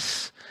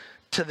witness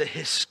to the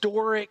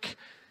historic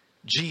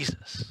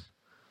Jesus.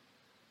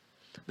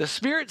 The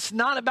Spirit's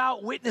not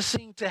about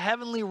witnessing to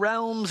heavenly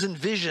realms and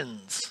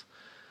visions.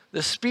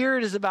 The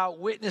Spirit is about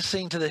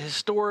witnessing to the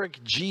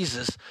historic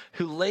Jesus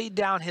who laid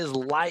down his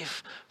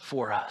life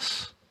for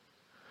us,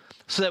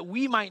 so that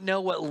we might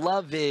know what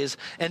love is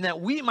and that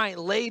we might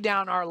lay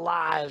down our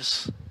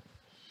lives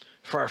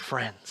for our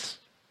friends.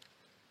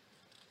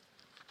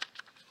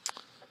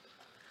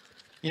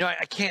 You know,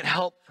 I can't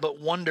help but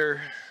wonder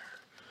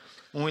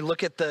when we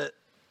look at the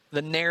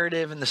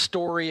narrative and the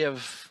story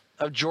of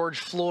George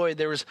Floyd.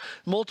 There was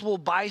multiple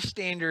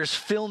bystanders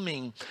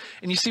filming.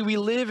 And you see, we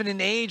live in an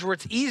age where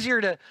it's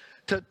easier to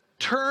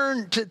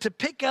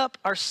pick up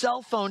our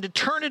cell phone, to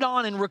turn it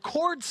on and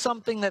record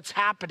something that's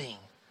happening,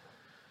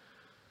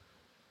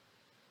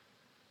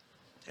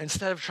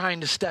 instead of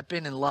trying to step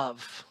in and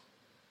love.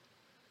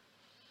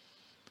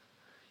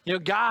 You know,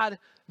 God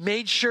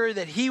made sure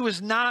that he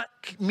was not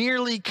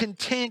merely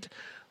content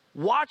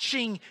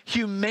watching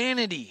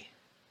humanity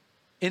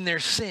in their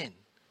sin.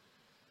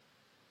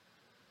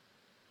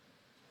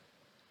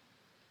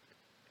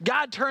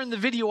 God turned the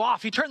video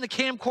off. He turned the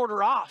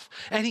camcorder off,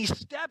 and he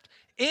stepped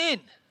in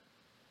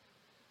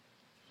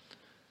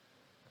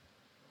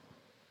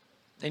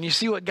And you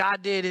see what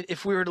God did,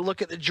 if we were to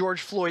look at the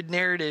George Floyd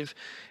narrative,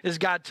 is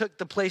God took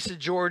the place of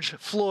George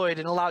Floyd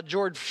and allowed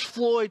George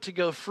Floyd to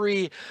go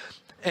free,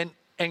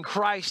 and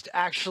Christ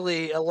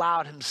actually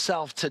allowed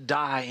himself to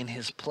die in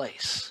his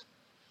place.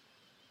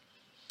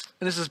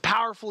 And this is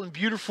powerful and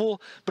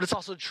beautiful, but it's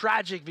also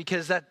tragic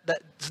because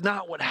that's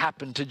not what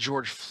happened to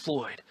George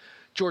Floyd.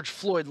 George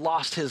Floyd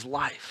lost his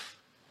life.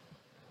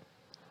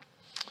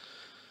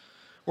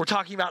 We're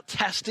talking about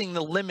testing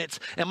the limits.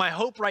 And my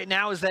hope right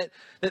now is that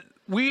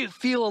we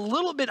feel a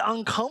little bit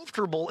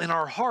uncomfortable in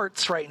our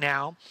hearts right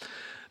now,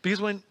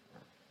 because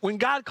when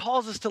God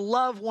calls us to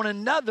love one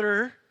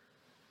another,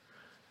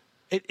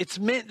 it's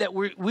meant that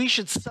we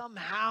should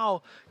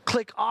somehow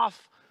click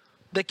off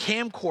the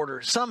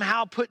camcorder,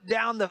 somehow put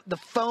down the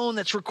phone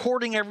that's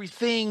recording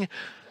everything,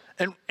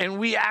 and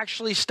we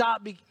actually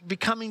stop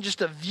becoming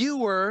just a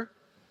viewer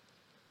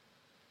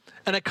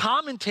and a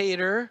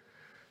commentator.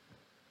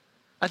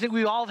 I think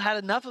we've all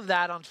had enough of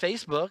that on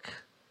Facebook,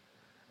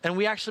 and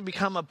we actually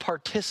become a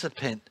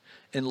participant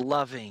in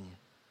loving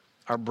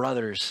our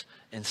brothers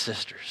and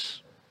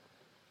sisters.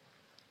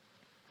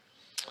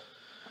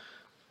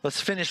 Let's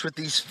finish with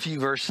these few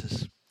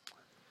verses.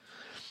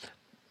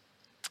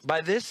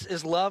 By this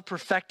is love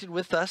perfected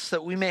with us,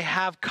 that we may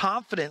have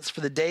confidence for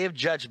the day of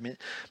judgment.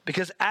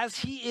 Because as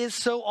he is,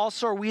 so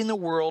also are we in the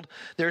world.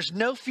 There is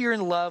no fear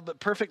in love, but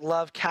perfect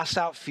love casts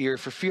out fear.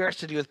 For fear has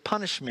to do with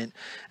punishment,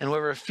 and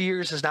whoever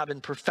fears has not been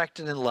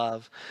perfected in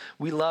love.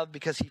 We love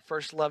because he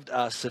first loved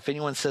us. If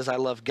anyone says, I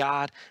love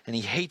God, and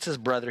he hates his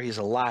brother, he's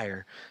a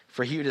liar.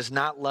 For he who does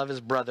not love his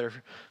brother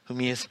whom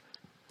he has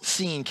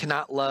seen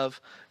cannot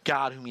love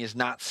God whom he has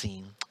not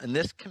seen. And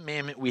this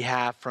commandment we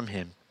have from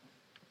him: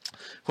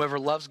 whoever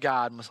loves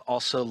God must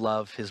also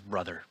love his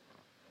brother.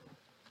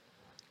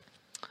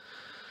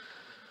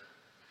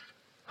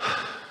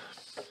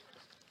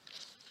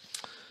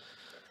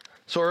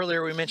 So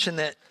earlier we mentioned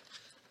that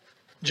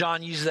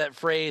John uses that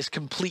phrase,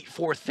 complete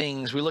four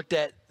things. We looked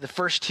at the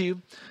first two.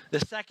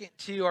 The second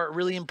two are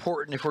really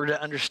important if we're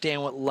to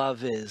understand what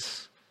love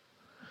is.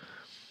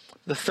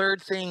 The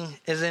third thing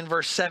is in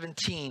verse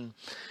 17.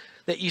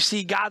 That you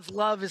see God's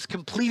love is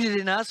completed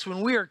in us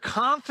when we are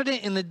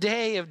confident in the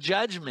day of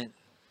judgment.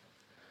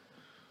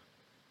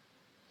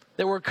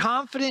 That we're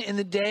confident in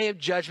the day of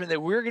judgment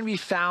that we're going to be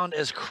found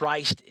as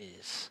Christ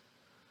is.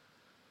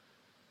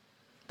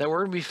 That we're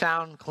going to be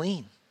found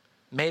clean,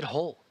 made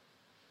whole,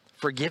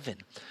 forgiven.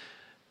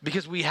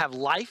 Because we have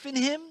life in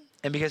him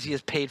and because he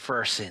has paid for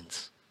our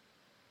sins.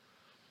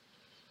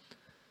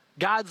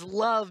 God's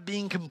love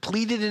being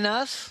completed in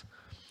us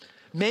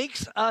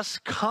makes us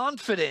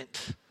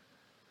confident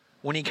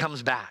when he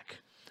comes back.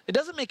 It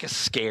doesn't make us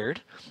scared.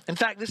 In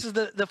fact, this is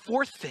the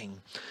fourth thing.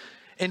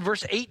 In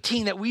verse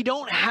 18, that we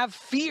don't have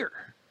fear.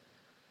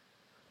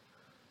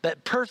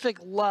 That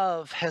perfect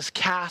love has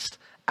cast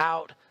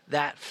out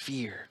that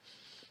fear.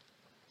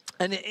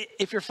 And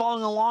if you're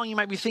following along, you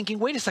might be thinking,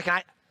 wait a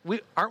second,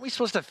 aren't we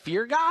supposed to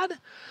fear God?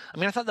 I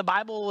mean, I thought the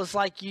Bible was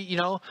like, you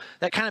know,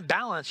 that kind of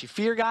balance. You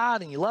fear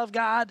God and you love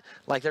God,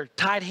 like they're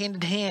tied hand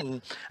in hand.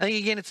 And I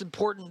think, again, it's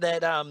important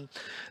that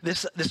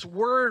this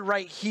word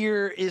right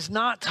here is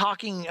not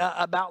talking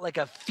about like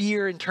a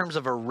fear in terms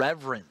of a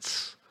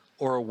reverence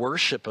or a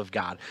worship of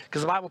God,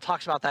 because the Bible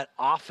talks about that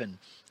often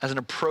as an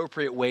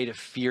appropriate way to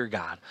fear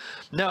God.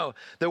 No,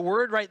 the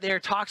word right there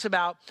talks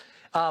about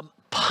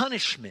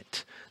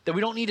punishment, that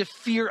we don't need to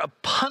fear a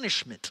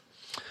punishment.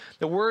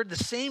 The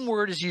same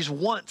word is used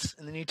once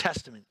in the New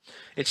Testament.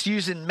 It's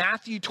used in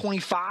Matthew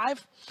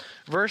 25,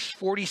 verse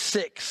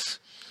 46.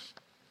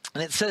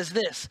 And it says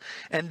this: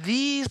 and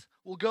these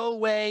will go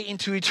away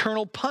into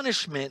eternal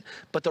punishment,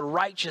 but the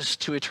righteous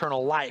to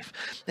eternal life.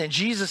 And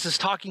Jesus is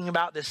talking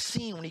about this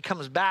scene when he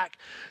comes back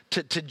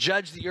to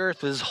judge the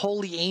earth with his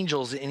holy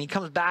angels, and he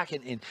comes back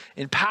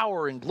in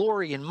power and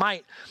glory and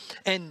might.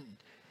 And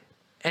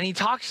he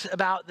talks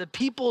about the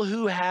people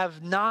who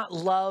have not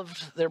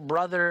loved their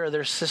brother or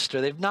their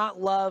sister. They've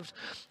not loved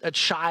a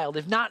child.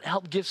 They've not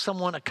helped give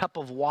someone a cup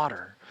of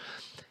water.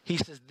 He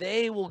says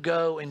they will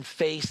go and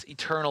face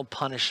eternal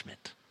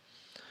punishment.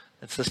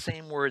 That's the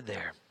same word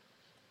there.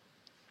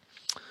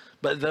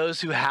 But those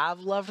who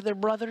have loved their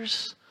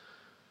brothers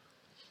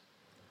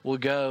will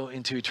go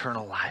into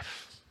eternal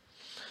life.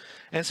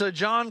 And so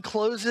John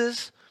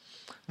closes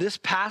this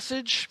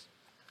passage.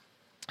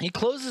 He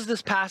closes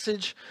this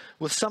passage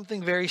with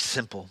something very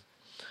simple.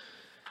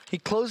 He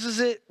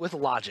closes it with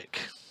logic.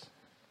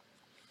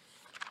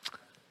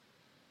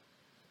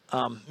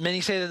 Many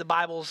say that the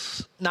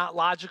Bible's not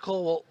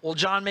logical. Well,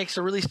 John makes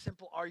a really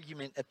simple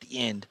argument at the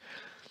end.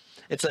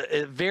 It's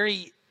a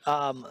very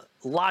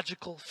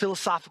logical,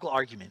 philosophical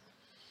argument.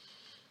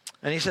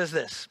 And he says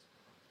this.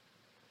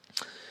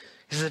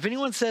 He says, if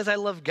anyone says, I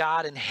love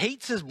God and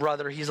hates his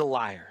brother, he's a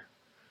liar.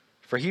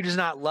 For he who does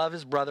not love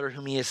his brother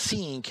whom he has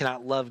seen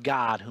cannot love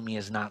God whom he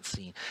has not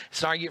seen.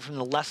 It's an argument from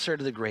the lesser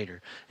to the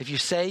greater. If you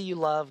say you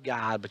love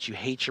God, but you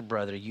hate your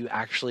brother, you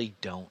actually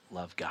don't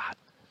love God.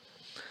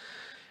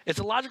 It's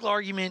a logical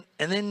argument,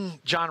 and then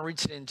John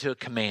roots it into a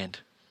command.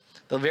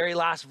 The very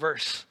last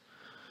verse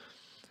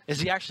is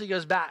he actually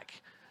goes back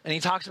And he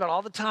talks about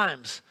all the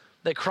times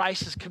that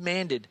Christ has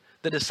commanded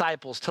the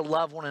disciples to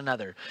love one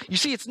another. You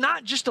see, it's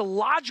not just a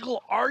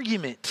logical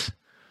argument.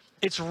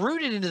 It's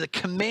rooted into the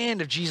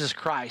command of Jesus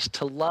Christ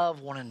to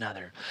love one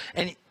another.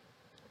 And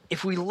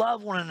if we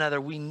love one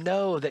another, we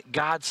know that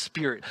God's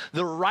Spirit,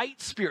 the right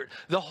Spirit,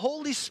 the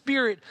Holy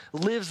Spirit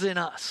lives in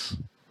us.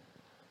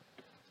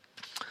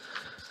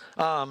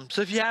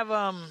 So if you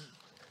have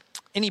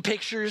any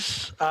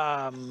pictures,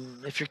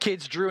 if your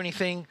kids drew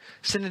anything,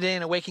 send it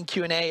in,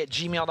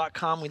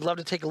 awakenqa@gmail.com. We'd love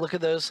to take a look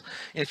at those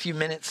in a few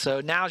minutes.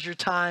 So now's your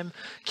time,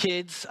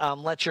 kids.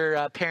 Let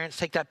your parents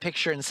take that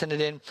picture and send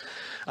it in.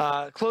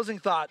 Closing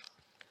thought.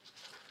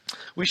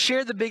 We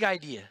shared the big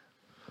idea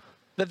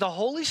that the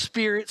Holy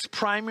Spirit's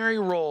primary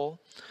role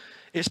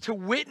is to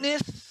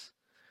witness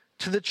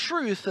to the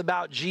truth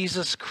about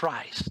Jesus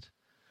Christ.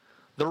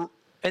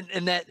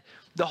 And that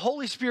the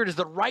Holy Spirit is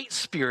the right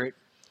Spirit.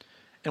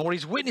 And what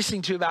he's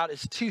witnessing to about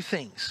is two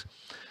things.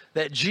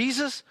 That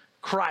Jesus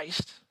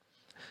Christ,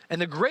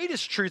 and the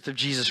greatest truth of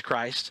Jesus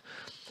Christ,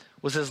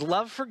 was his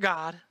love for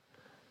God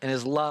and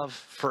his love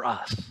for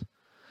us.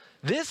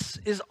 This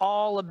is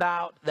all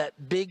about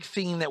that big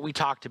theme that we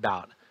talked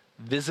about,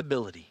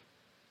 visibility.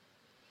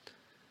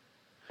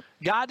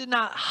 God did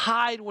not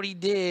hide what he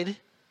did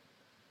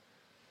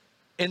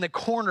in the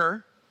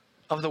corner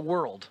of the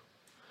world.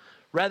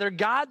 Rather,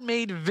 God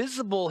made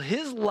visible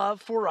his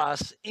love for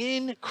us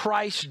in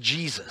Christ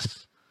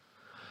Jesus,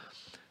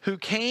 who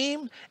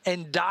came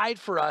and died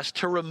for us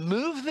to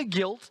remove the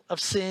guilt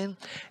of sin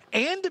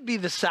and to be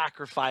the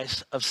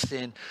sacrifice of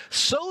sin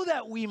so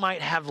that we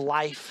might have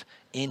life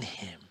in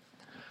him.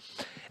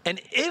 And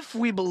if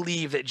we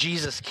believe that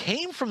Jesus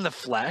came from the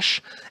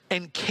flesh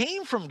and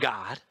came from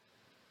God,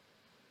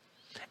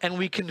 and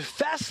we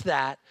confess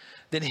that,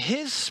 then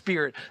his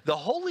Spirit, the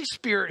Holy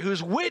Spirit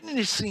who's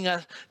witnessing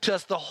to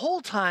us the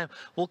whole time,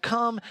 will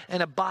come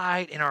and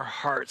abide in our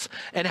hearts.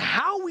 And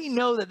how we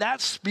know that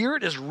that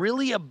Spirit is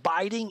really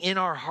abiding in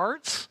our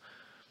hearts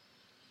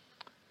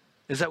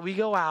is that we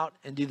go out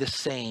and do the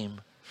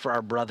same for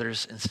our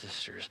brothers and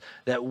sisters.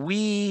 That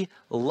we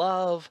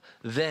love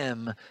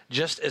them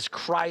just as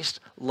Christ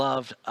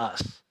loved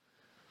us.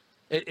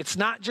 It's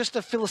not just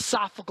a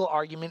philosophical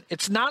argument.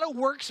 It's not a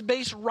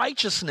works-based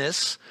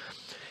righteousness.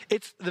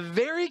 It's the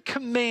very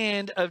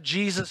command of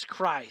Jesus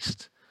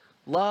Christ.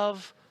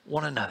 Love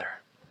one another.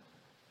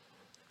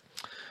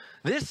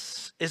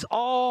 This is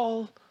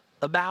all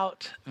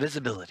about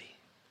visibility.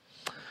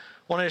 I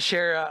wanted to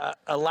share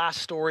a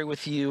last story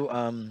with you.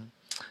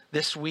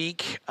 This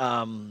week,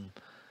 my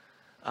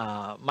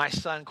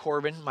son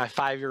Corbin, my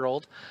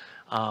 5-year-old,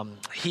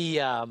 he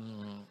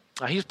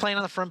was playing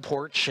on the front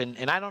porch,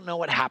 and I don't know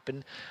what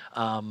happened,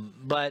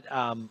 but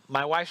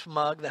my wife's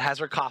mug that has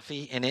her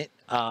coffee in it,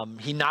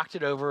 he knocked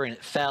it over and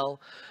it fell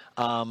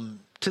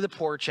to the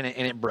porch and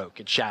it broke.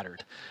 It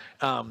shattered.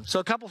 So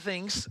a couple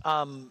things.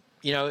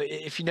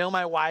 If you know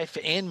my wife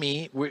and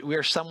me, we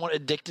are somewhat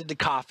addicted to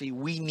coffee.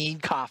 We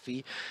need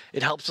coffee.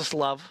 It helps us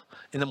love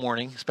in the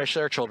morning,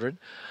 especially our children.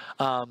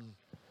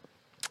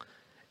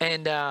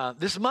 And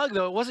this mug,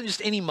 though, it wasn't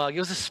just any mug. It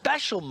was a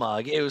special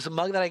mug. It was a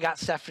mug that I got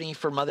Stephanie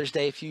for Mother's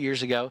Day a few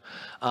years ago.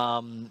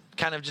 Kind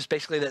of just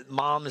basically that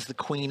mom is the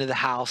queen of the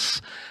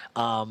house.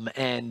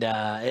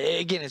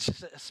 Again, it's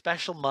just a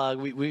special mug.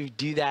 We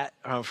do that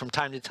from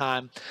time to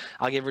time.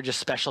 I'll give her just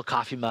special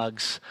coffee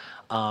mugs.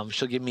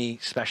 She'll give me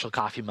special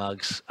coffee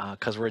mugs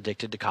because we're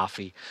addicted to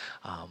coffee.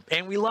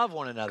 And we love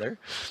one another.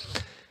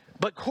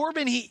 But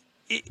Corbin,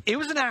 it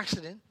was an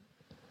accident.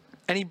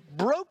 And he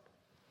broke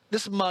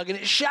this mug and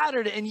it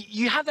shattered, and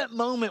you have that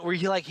moment where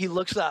he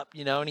looks up,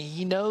 and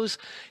he knows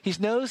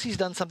he's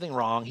done something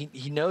wrong.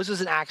 He knows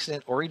it's an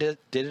accident, or he did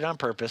it on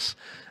purpose.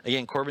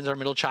 Again, Corbin's our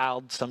middle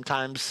child.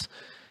 Sometimes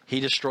he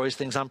destroys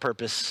things on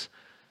purpose.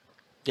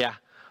 Yeah.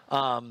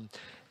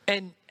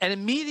 And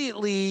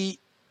immediately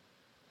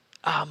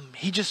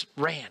he just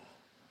ran.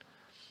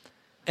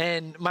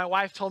 And my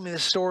wife told me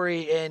this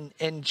story,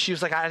 and she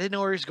was like, I didn't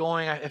know where he was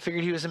going. I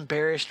figured he was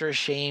embarrassed or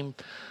ashamed.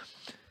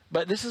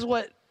 But this is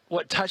what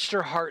touched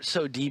her heart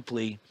so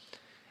deeply,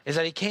 is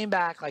that he came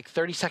back like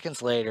 30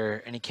 seconds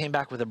later, and he came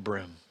back with a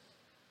broom.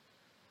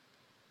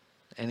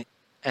 And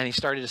he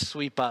started to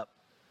sweep up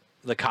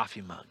the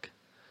coffee mug.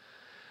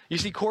 You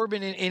see,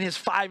 Corbin, in his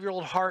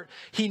 5-year-old heart,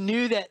 he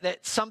knew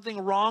that something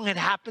wrong had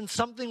happened,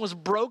 something was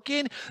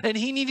broken, and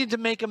he needed to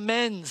make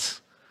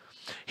amends.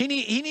 He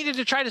needed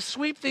to try to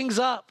sweep things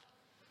up.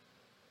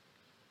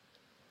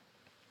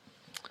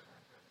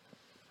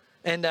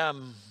 And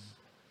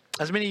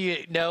as many of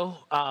you know,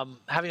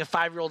 having a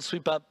 5-year-old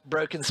sweep up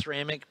broken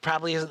ceramic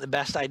probably isn't the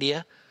best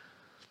idea.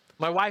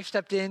 My wife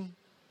stepped in.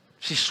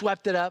 She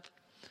swept it up.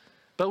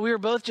 But we were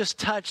both just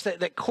touched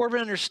that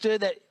Corbin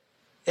understood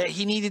that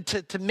he needed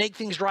to make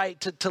things right,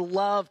 to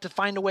love, to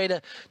find a way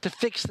to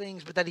fix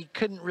things, but that he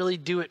couldn't really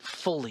do it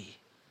fully.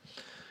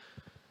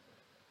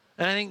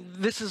 And I think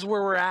this is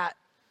where we're at,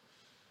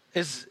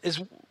 is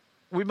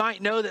we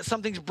might know that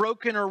something's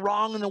broken or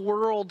wrong in the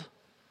world.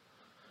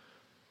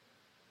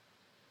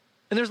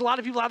 And there's a lot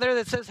of people out there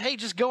that says, hey,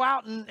 just go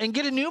out and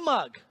get a new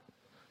mug.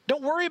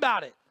 Don't worry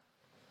about it.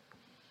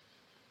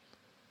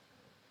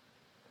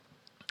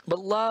 But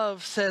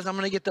love says, I'm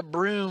going to get the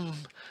broom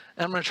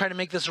and I'm going to try to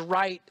make this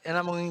right, and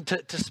I'm going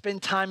to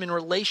spend time in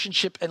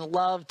relationship and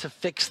love to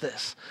fix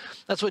this.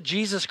 That's what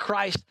Jesus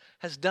Christ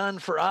has done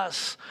for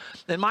us.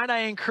 And might I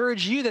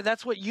encourage you that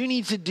that's what you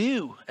need to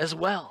do as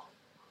well.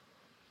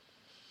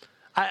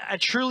 I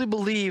truly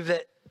believe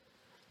that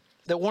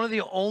one of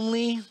the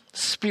only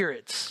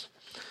spirits,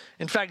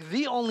 in fact,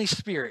 the only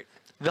spirit,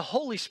 the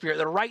Holy Spirit,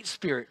 the right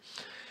spirit,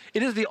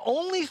 it is the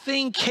only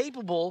thing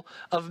capable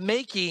of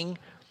making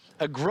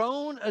a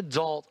grown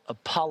adult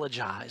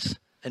apologize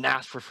and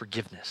ask for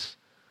forgiveness,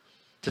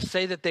 to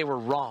say that they were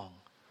wrong,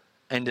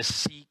 and to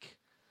seek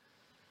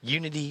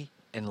unity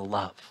and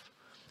love.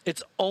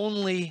 It's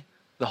only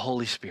the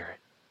Holy Spirit.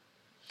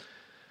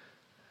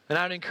 And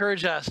I would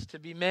encourage us to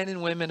be men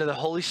and women of the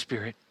Holy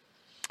Spirit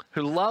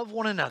who love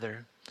one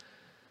another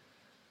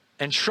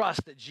and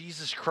trust that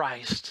Jesus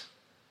Christ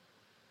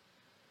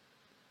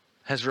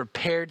has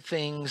repaired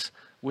things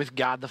with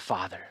God the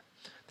Father,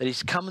 that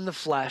he's come in the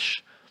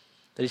flesh,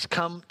 that he's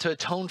come to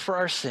atone for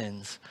our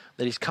sins,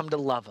 that he's come to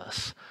love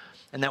us,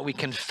 and that we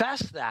confess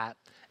that.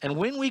 And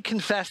when we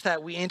confess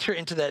that, we enter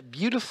into that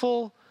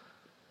beautiful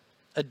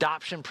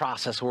adoption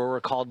process where we're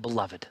called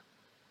beloved.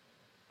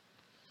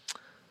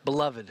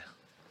 Beloved,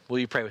 will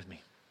you pray with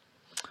me?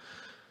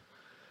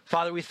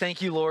 Father, we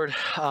thank you, Lord,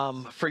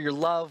 for your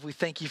love. We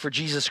thank you for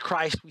Jesus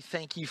Christ. We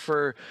thank you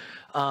for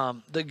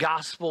the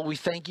gospel. We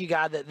thank you,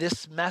 God, that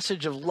this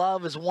message of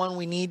love is one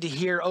we need to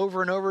hear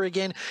over and over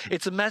again.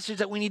 It's a message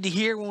that we need to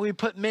hear when we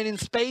put men in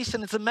space,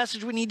 and it's a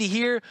message we need to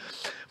hear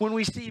when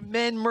we see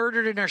men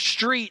murdered in our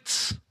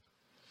streets.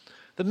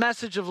 The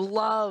message of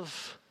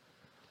love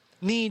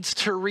needs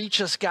to reach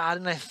us, God,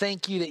 and I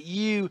thank you that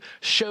you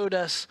showed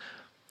us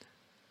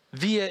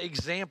via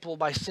example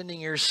by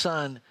sending your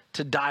Son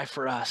to die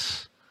for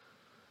us.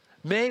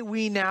 May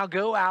we now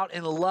go out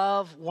and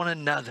love one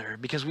another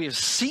because we have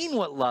seen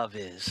what love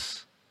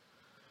is.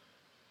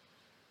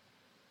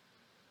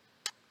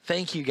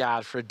 Thank you,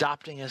 God, for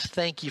adopting us.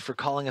 Thank you for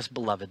calling us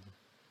beloved.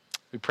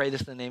 We pray this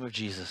in the name of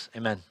Jesus.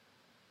 Amen.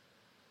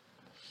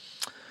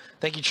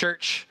 Thank you,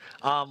 church.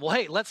 Well,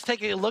 hey, let's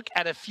take a look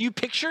at a few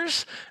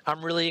pictures.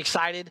 I'm really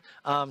excited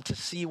to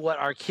see what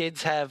our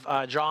kids have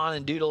drawn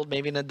and doodled,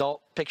 maybe an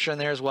adult picture in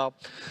there as well.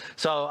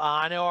 So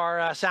I know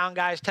our sound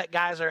guys, tech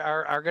guys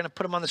are going to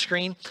put them on the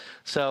screen.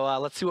 So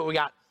let's see what we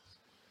got.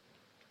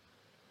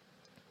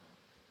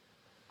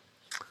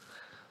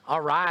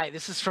 All right,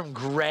 this is from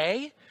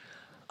Gray.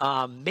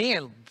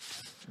 Man,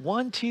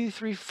 1, 2,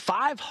 3,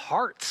 5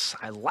 hearts.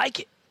 I like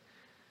it.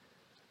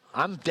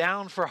 I'm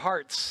down for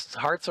hearts.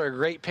 Hearts are a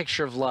great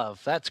picture of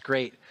love. That's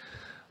great.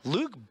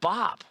 Luke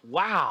Bop.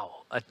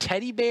 Wow. A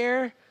teddy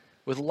bear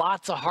with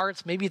lots of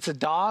hearts. Maybe it's a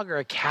dog or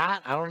a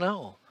cat. I don't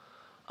know.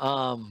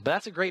 But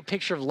that's a great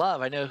picture of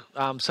love. I know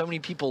so many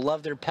people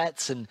love their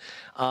pets and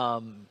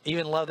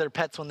even love their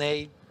pets when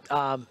they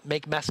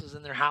make messes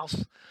in their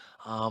house.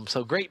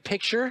 So great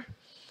picture.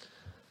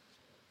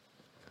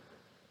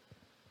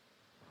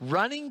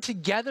 Running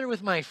together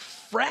with my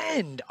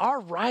friend.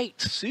 All right,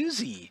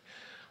 Susie.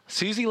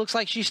 Susie looks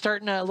like she's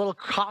starting a little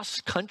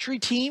cross-country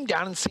team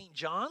down in St.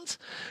 John's.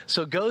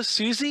 So go,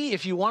 Susie.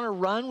 If you want to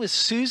run with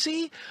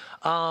Susie,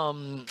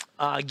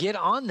 get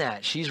on that.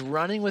 She's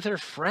running with her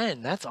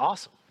friend. That's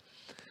awesome.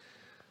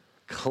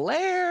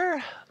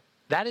 Claire,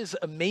 that is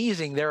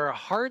amazing. There are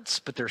hearts,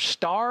 but they're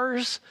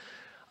stars.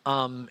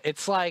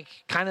 It's like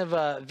kind of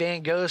a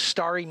Van Gogh's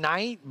Starry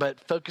Night, but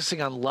focusing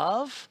on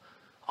love.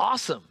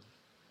 Awesome.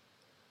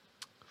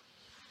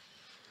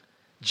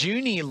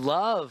 Junie,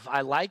 love. I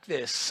like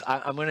this.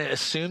 I'm going to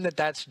assume that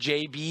that's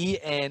JB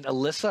and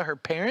Alyssa, her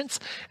parents,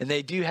 and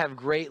they do have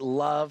great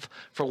love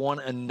for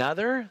one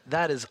another.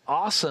 That is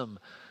awesome.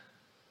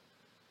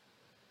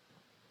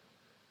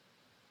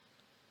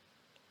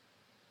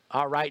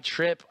 All right,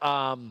 Trip.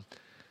 Some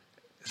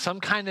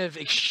kind of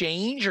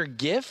exchange or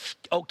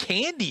gift? Oh,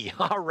 candy.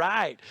 All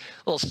right.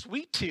 A little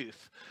sweet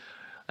tooth.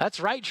 That's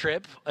right,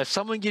 Trip. If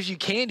someone gives you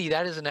candy,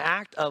 that is an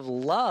act of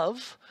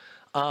love.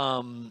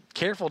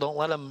 Careful, don't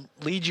let them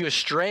lead you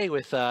astray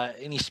with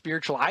any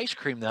spiritual ice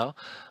cream, though.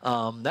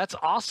 That's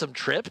awesome,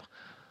 Trip.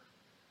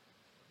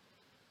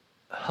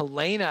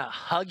 Helena,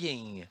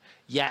 hugging.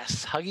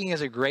 Yes, hugging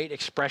is a great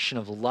expression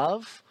of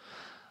love.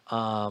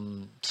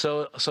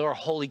 So are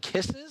holy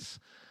kisses.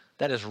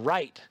 That is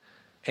right.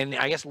 And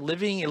I guess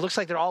it looks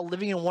like they're all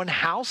living in one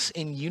house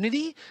in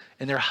unity,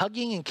 and they're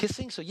hugging and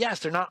kissing. So yes,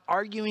 they're not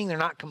arguing, they're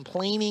not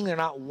complaining, they're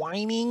not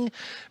whining,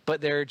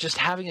 but they're just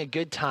having a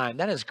good time.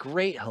 That is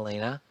great,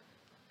 Helena.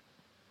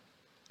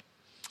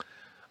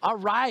 All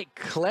right,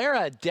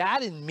 Clara,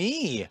 Dad and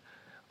me.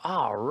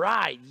 All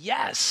right,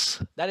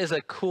 yes. That is a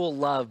cool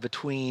love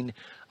between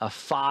a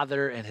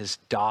father and his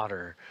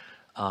daughter.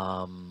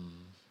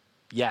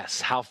 Yes,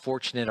 how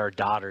fortunate are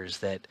daughters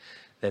that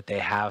they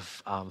have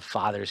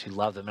fathers who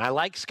love them. And I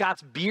like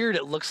Scott's beard.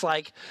 It looks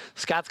like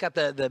Scott's got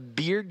the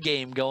beard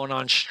game going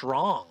on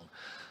strong.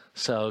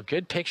 So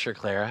good picture,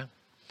 Clara.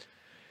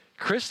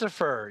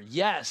 Christopher,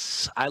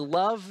 yes. I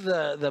love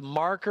the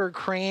marker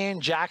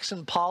crayon,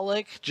 Jackson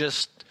Pollock,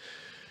 just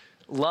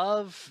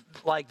love,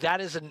 like that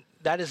is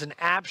an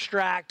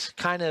abstract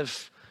kind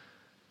of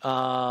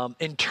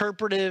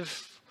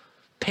interpretive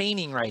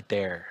painting right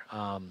there.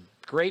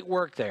 Great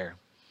work there.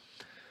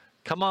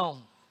 Come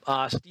on,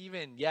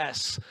 Stephen.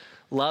 Yes,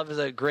 love is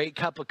a great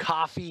cup of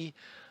coffee.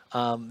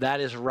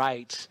 That is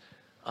right.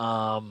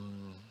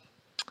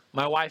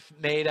 My wife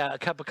made a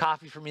cup of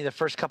coffee for me the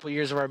first couple of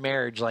years of our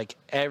marriage, like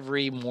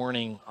every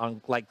morning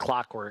on like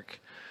clockwork.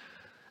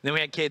 Then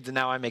we had kids, and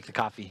now I make the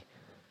coffee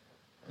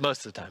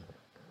most of the time.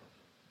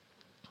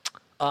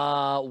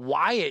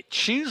 Wyatt,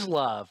 choose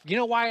love. You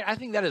know, Wyatt, I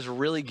think that is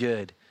really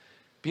good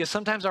because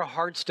sometimes our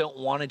hearts don't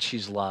want to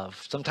choose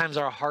love. Sometimes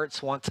our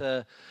hearts want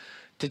to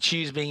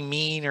choose being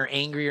mean or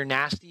angry or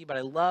nasty, but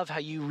I love how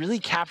you really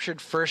captured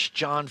 1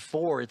 John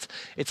 4.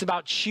 It's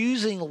about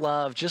choosing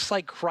love just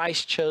like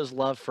Christ chose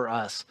love for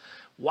us.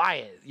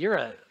 Wyatt,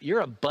 you're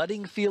a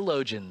budding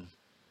theologian.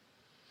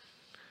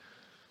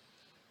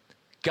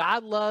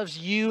 God loves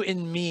you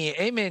and me.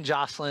 Amen,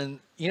 Jocelyn.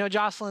 You know,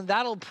 Jocelyn,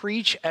 that'll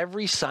preach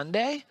every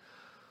Sunday.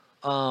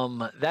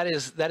 That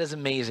is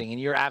amazing, and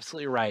you're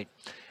absolutely right.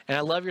 And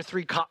I love your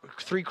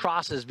three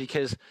crosses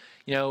because,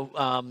 you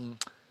know,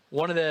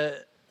 one of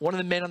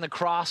the men on the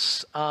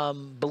cross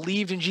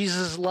believed in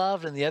Jesus'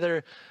 love, and the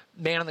other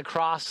man on the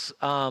cross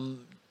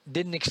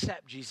didn't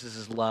accept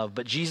Jesus' love,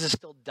 but Jesus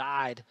still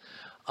died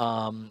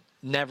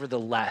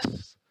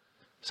nevertheless.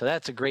 So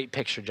that's a great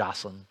picture,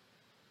 Jocelyn.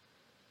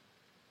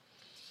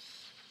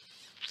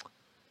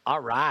 All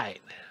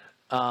right.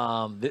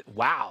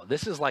 Wow,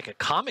 this is like a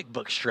comic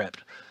book strip.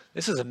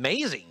 This is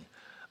amazing.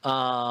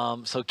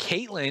 So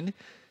Caitlin,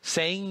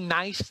 saying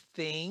nice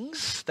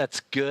things, that's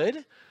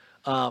good.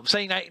 Not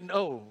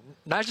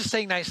just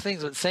saying nice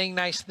things, but saying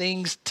nice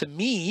things to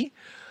me.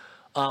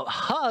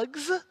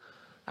 Hugs,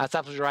 that's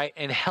absolutely right.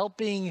 And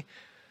helping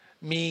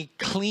me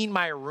clean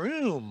my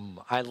room.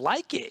 I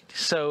like it.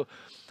 So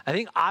I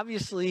think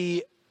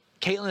obviously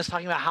Caitlin is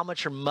talking about how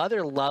much her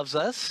mother loves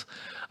us.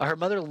 Her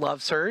mother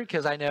loves her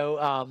because I know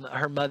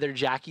her mother,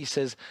 Jackie,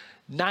 says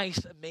nice,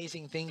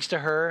 amazing things to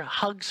her,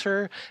 hugs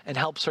her, and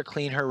helps her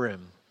clean her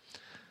room.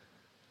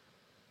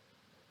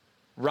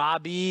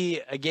 Robbie,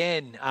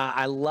 again,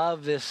 I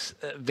love this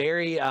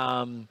very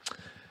kind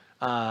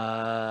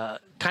of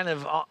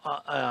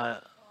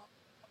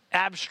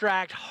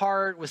abstract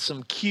heart with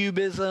some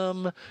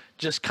cubism,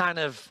 just kind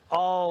of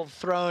all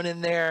thrown in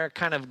there,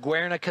 kind of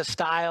Guernica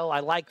style. I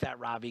like that,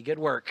 Robbie. Good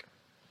work.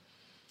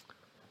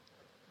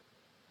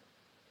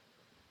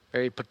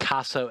 Very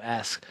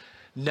Picasso-esque.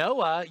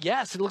 Noah,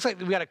 yes, it looks like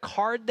we got a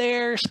card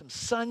there, some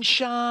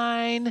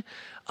sunshine,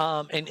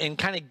 and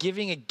kind of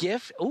giving a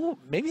gift. Oh,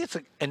 maybe it's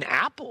an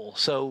apple.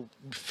 So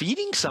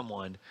feeding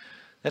someone.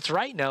 That's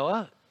right,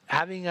 Noah.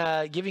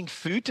 Giving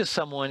food to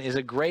someone is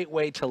a great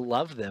way to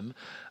love them.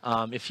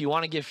 If you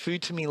want to give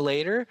food to me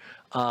later,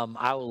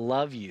 I will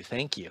love you.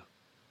 Thank you.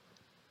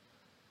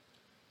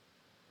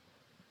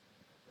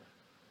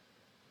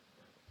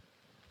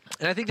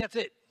 And I think that's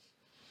it.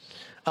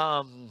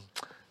 Well,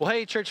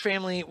 hey, church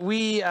family,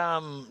 we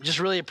just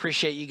really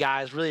appreciate you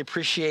guys, really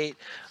appreciate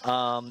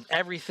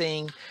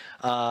everything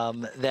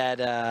that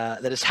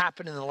has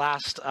happened in the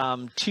last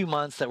 2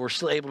 months, that we're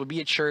still able to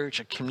be a church,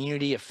 a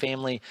community, a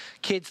family.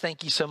 Kids,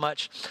 thank you so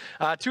much.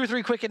 2 or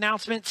 3 quick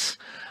announcements.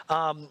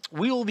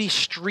 We will be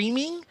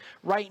streaming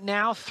right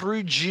now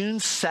through June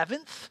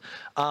 7th,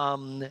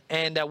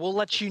 and we'll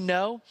let you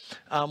know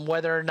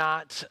whether or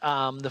not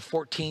the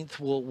 14th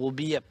will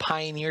be a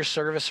Pioneer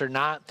service or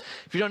not.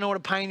 If you don't know what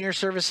a Pioneer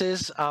service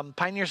is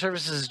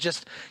is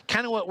just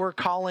kind of what we're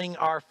calling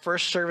our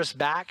first service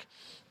back.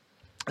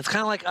 It's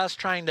kind of like us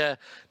trying to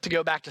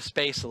go back to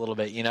space a little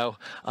bit, you know.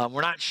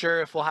 We're not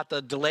sure if we'll have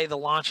to delay the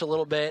launch a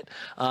little bit,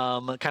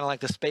 kind of like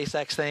the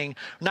SpaceX thing.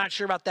 We're not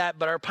sure about that,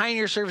 but our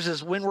Pioneer service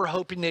is when we're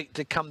hoping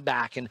to come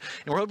back. And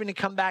we're hoping to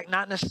come back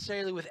not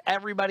necessarily with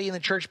everybody in the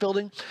church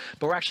building,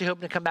 but we're actually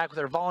hoping to come back with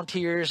our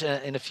volunteers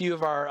and a few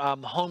of our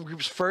home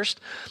groups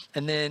first.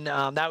 And then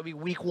that would be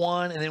week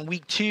 1. And then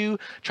week 2,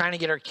 trying to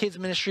get our kids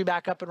ministry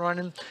back up and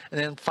running. And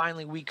then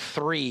finally week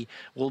 3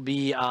 will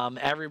be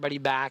everybody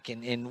back.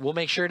 And we'll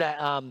make sure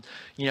to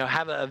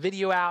have a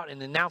video out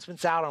and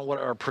announcements out on what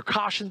our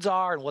precautions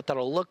are and what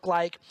that'll look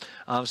like,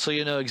 so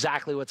you know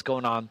exactly what's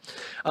going on.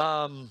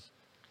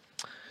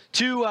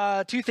 Two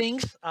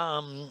things.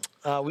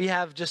 We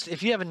have just,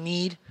 if you have a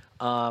need,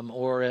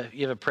 or if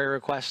you have a prayer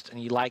request and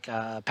you'd like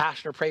a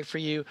pastor to pray for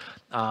you,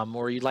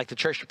 or you'd like the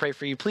church to pray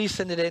for you, please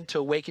send it in to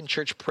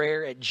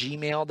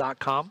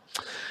awakenchurchprayer@gmail.com.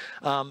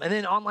 And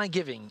then online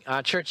giving.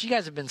 Church, you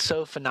guys have been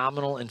so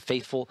phenomenal and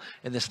faithful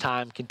in this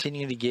time,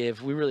 continuing to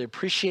give. We really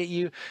appreciate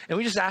you, and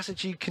we just ask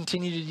that you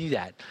continue to do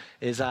that.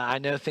 I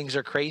know things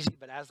are crazy,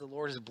 but as the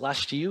Lord has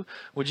blessed you,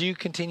 would you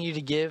continue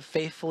to give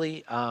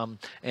faithfully?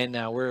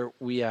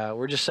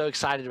 We're just so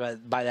excited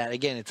by that.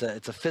 Again, it's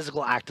a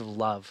physical act of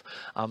love.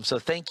 So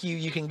thank you.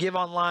 You can give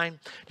online,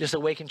 just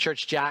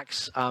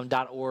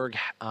awakenchurchjacks.org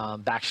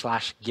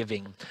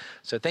 /giving.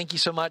 So thank you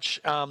so much.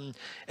 And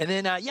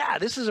then,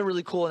 this is a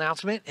really cool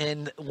announcement. And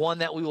and one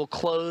that we will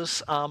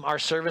close our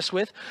service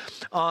with.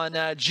 On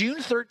June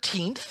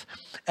 13th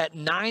at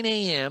 9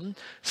 a.m.,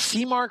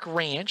 Seamark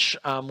Ranch,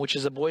 which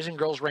is a boys and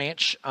girls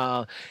ranch,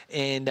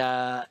 and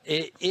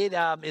it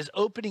is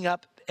opening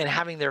up and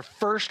having their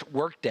first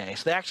work day.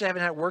 So they actually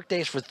haven't had work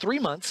days for 3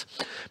 months,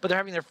 but they're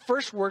having their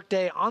first work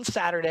day on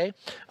Saturday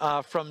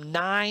from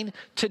 9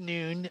 to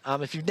noon.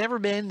 If you've never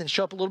been, then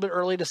show up a little bit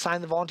early to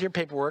sign the volunteer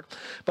paperwork.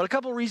 But a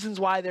couple reasons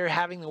why they're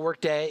having the work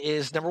day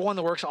is, number one,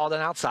 the work's all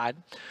done outside.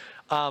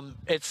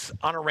 It's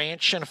on a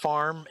ranch and a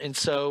farm, and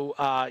so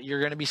you're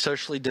going to be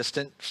socially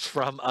distant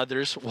from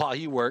others while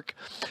you work.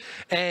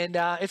 And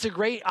it's a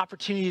great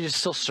opportunity to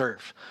still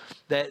serve.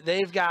 That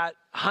they've got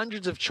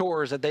hundreds of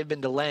chores that they've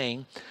been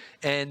delaying,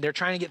 and they're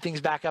trying to get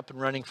things back up and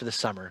running for the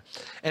summer.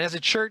 And as a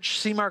church,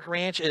 Seamark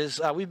Ranch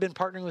we've been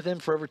partnering with them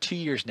for over 2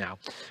 years now.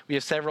 We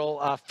have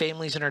several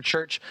families in our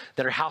church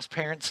that are house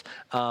parents.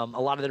 A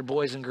lot of their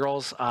boys and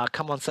girls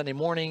come on Sunday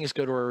mornings,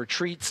 go to our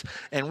retreats,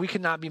 and we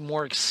could not be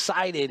more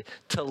excited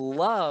to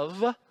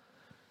love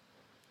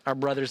our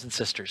brothers and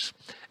sisters.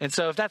 And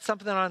so if that's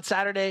something on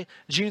Saturday,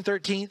 June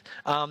 13th,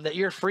 that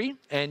you're free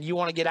and you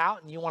want to get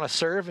out and you want to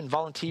serve and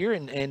volunteer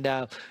and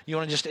you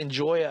want to just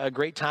enjoy a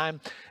great time,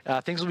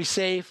 things will be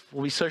safe,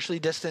 we'll be socially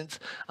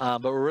distanced,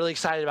 but we're really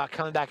excited about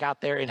coming back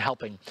out there and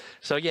helping.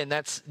 So again,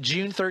 that's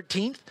June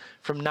 13th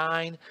from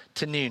 9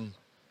 to noon.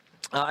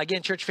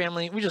 Again, church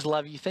family, we just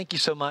love you. Thank you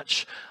so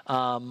much.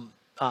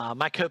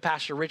 My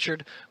co-pastor,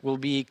 Richard, will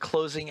be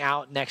closing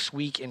out next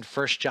week in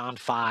 1 John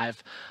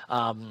 5.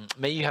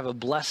 May you have a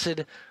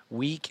blessed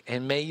week,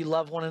 and may you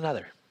love one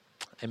another.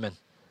 Amen.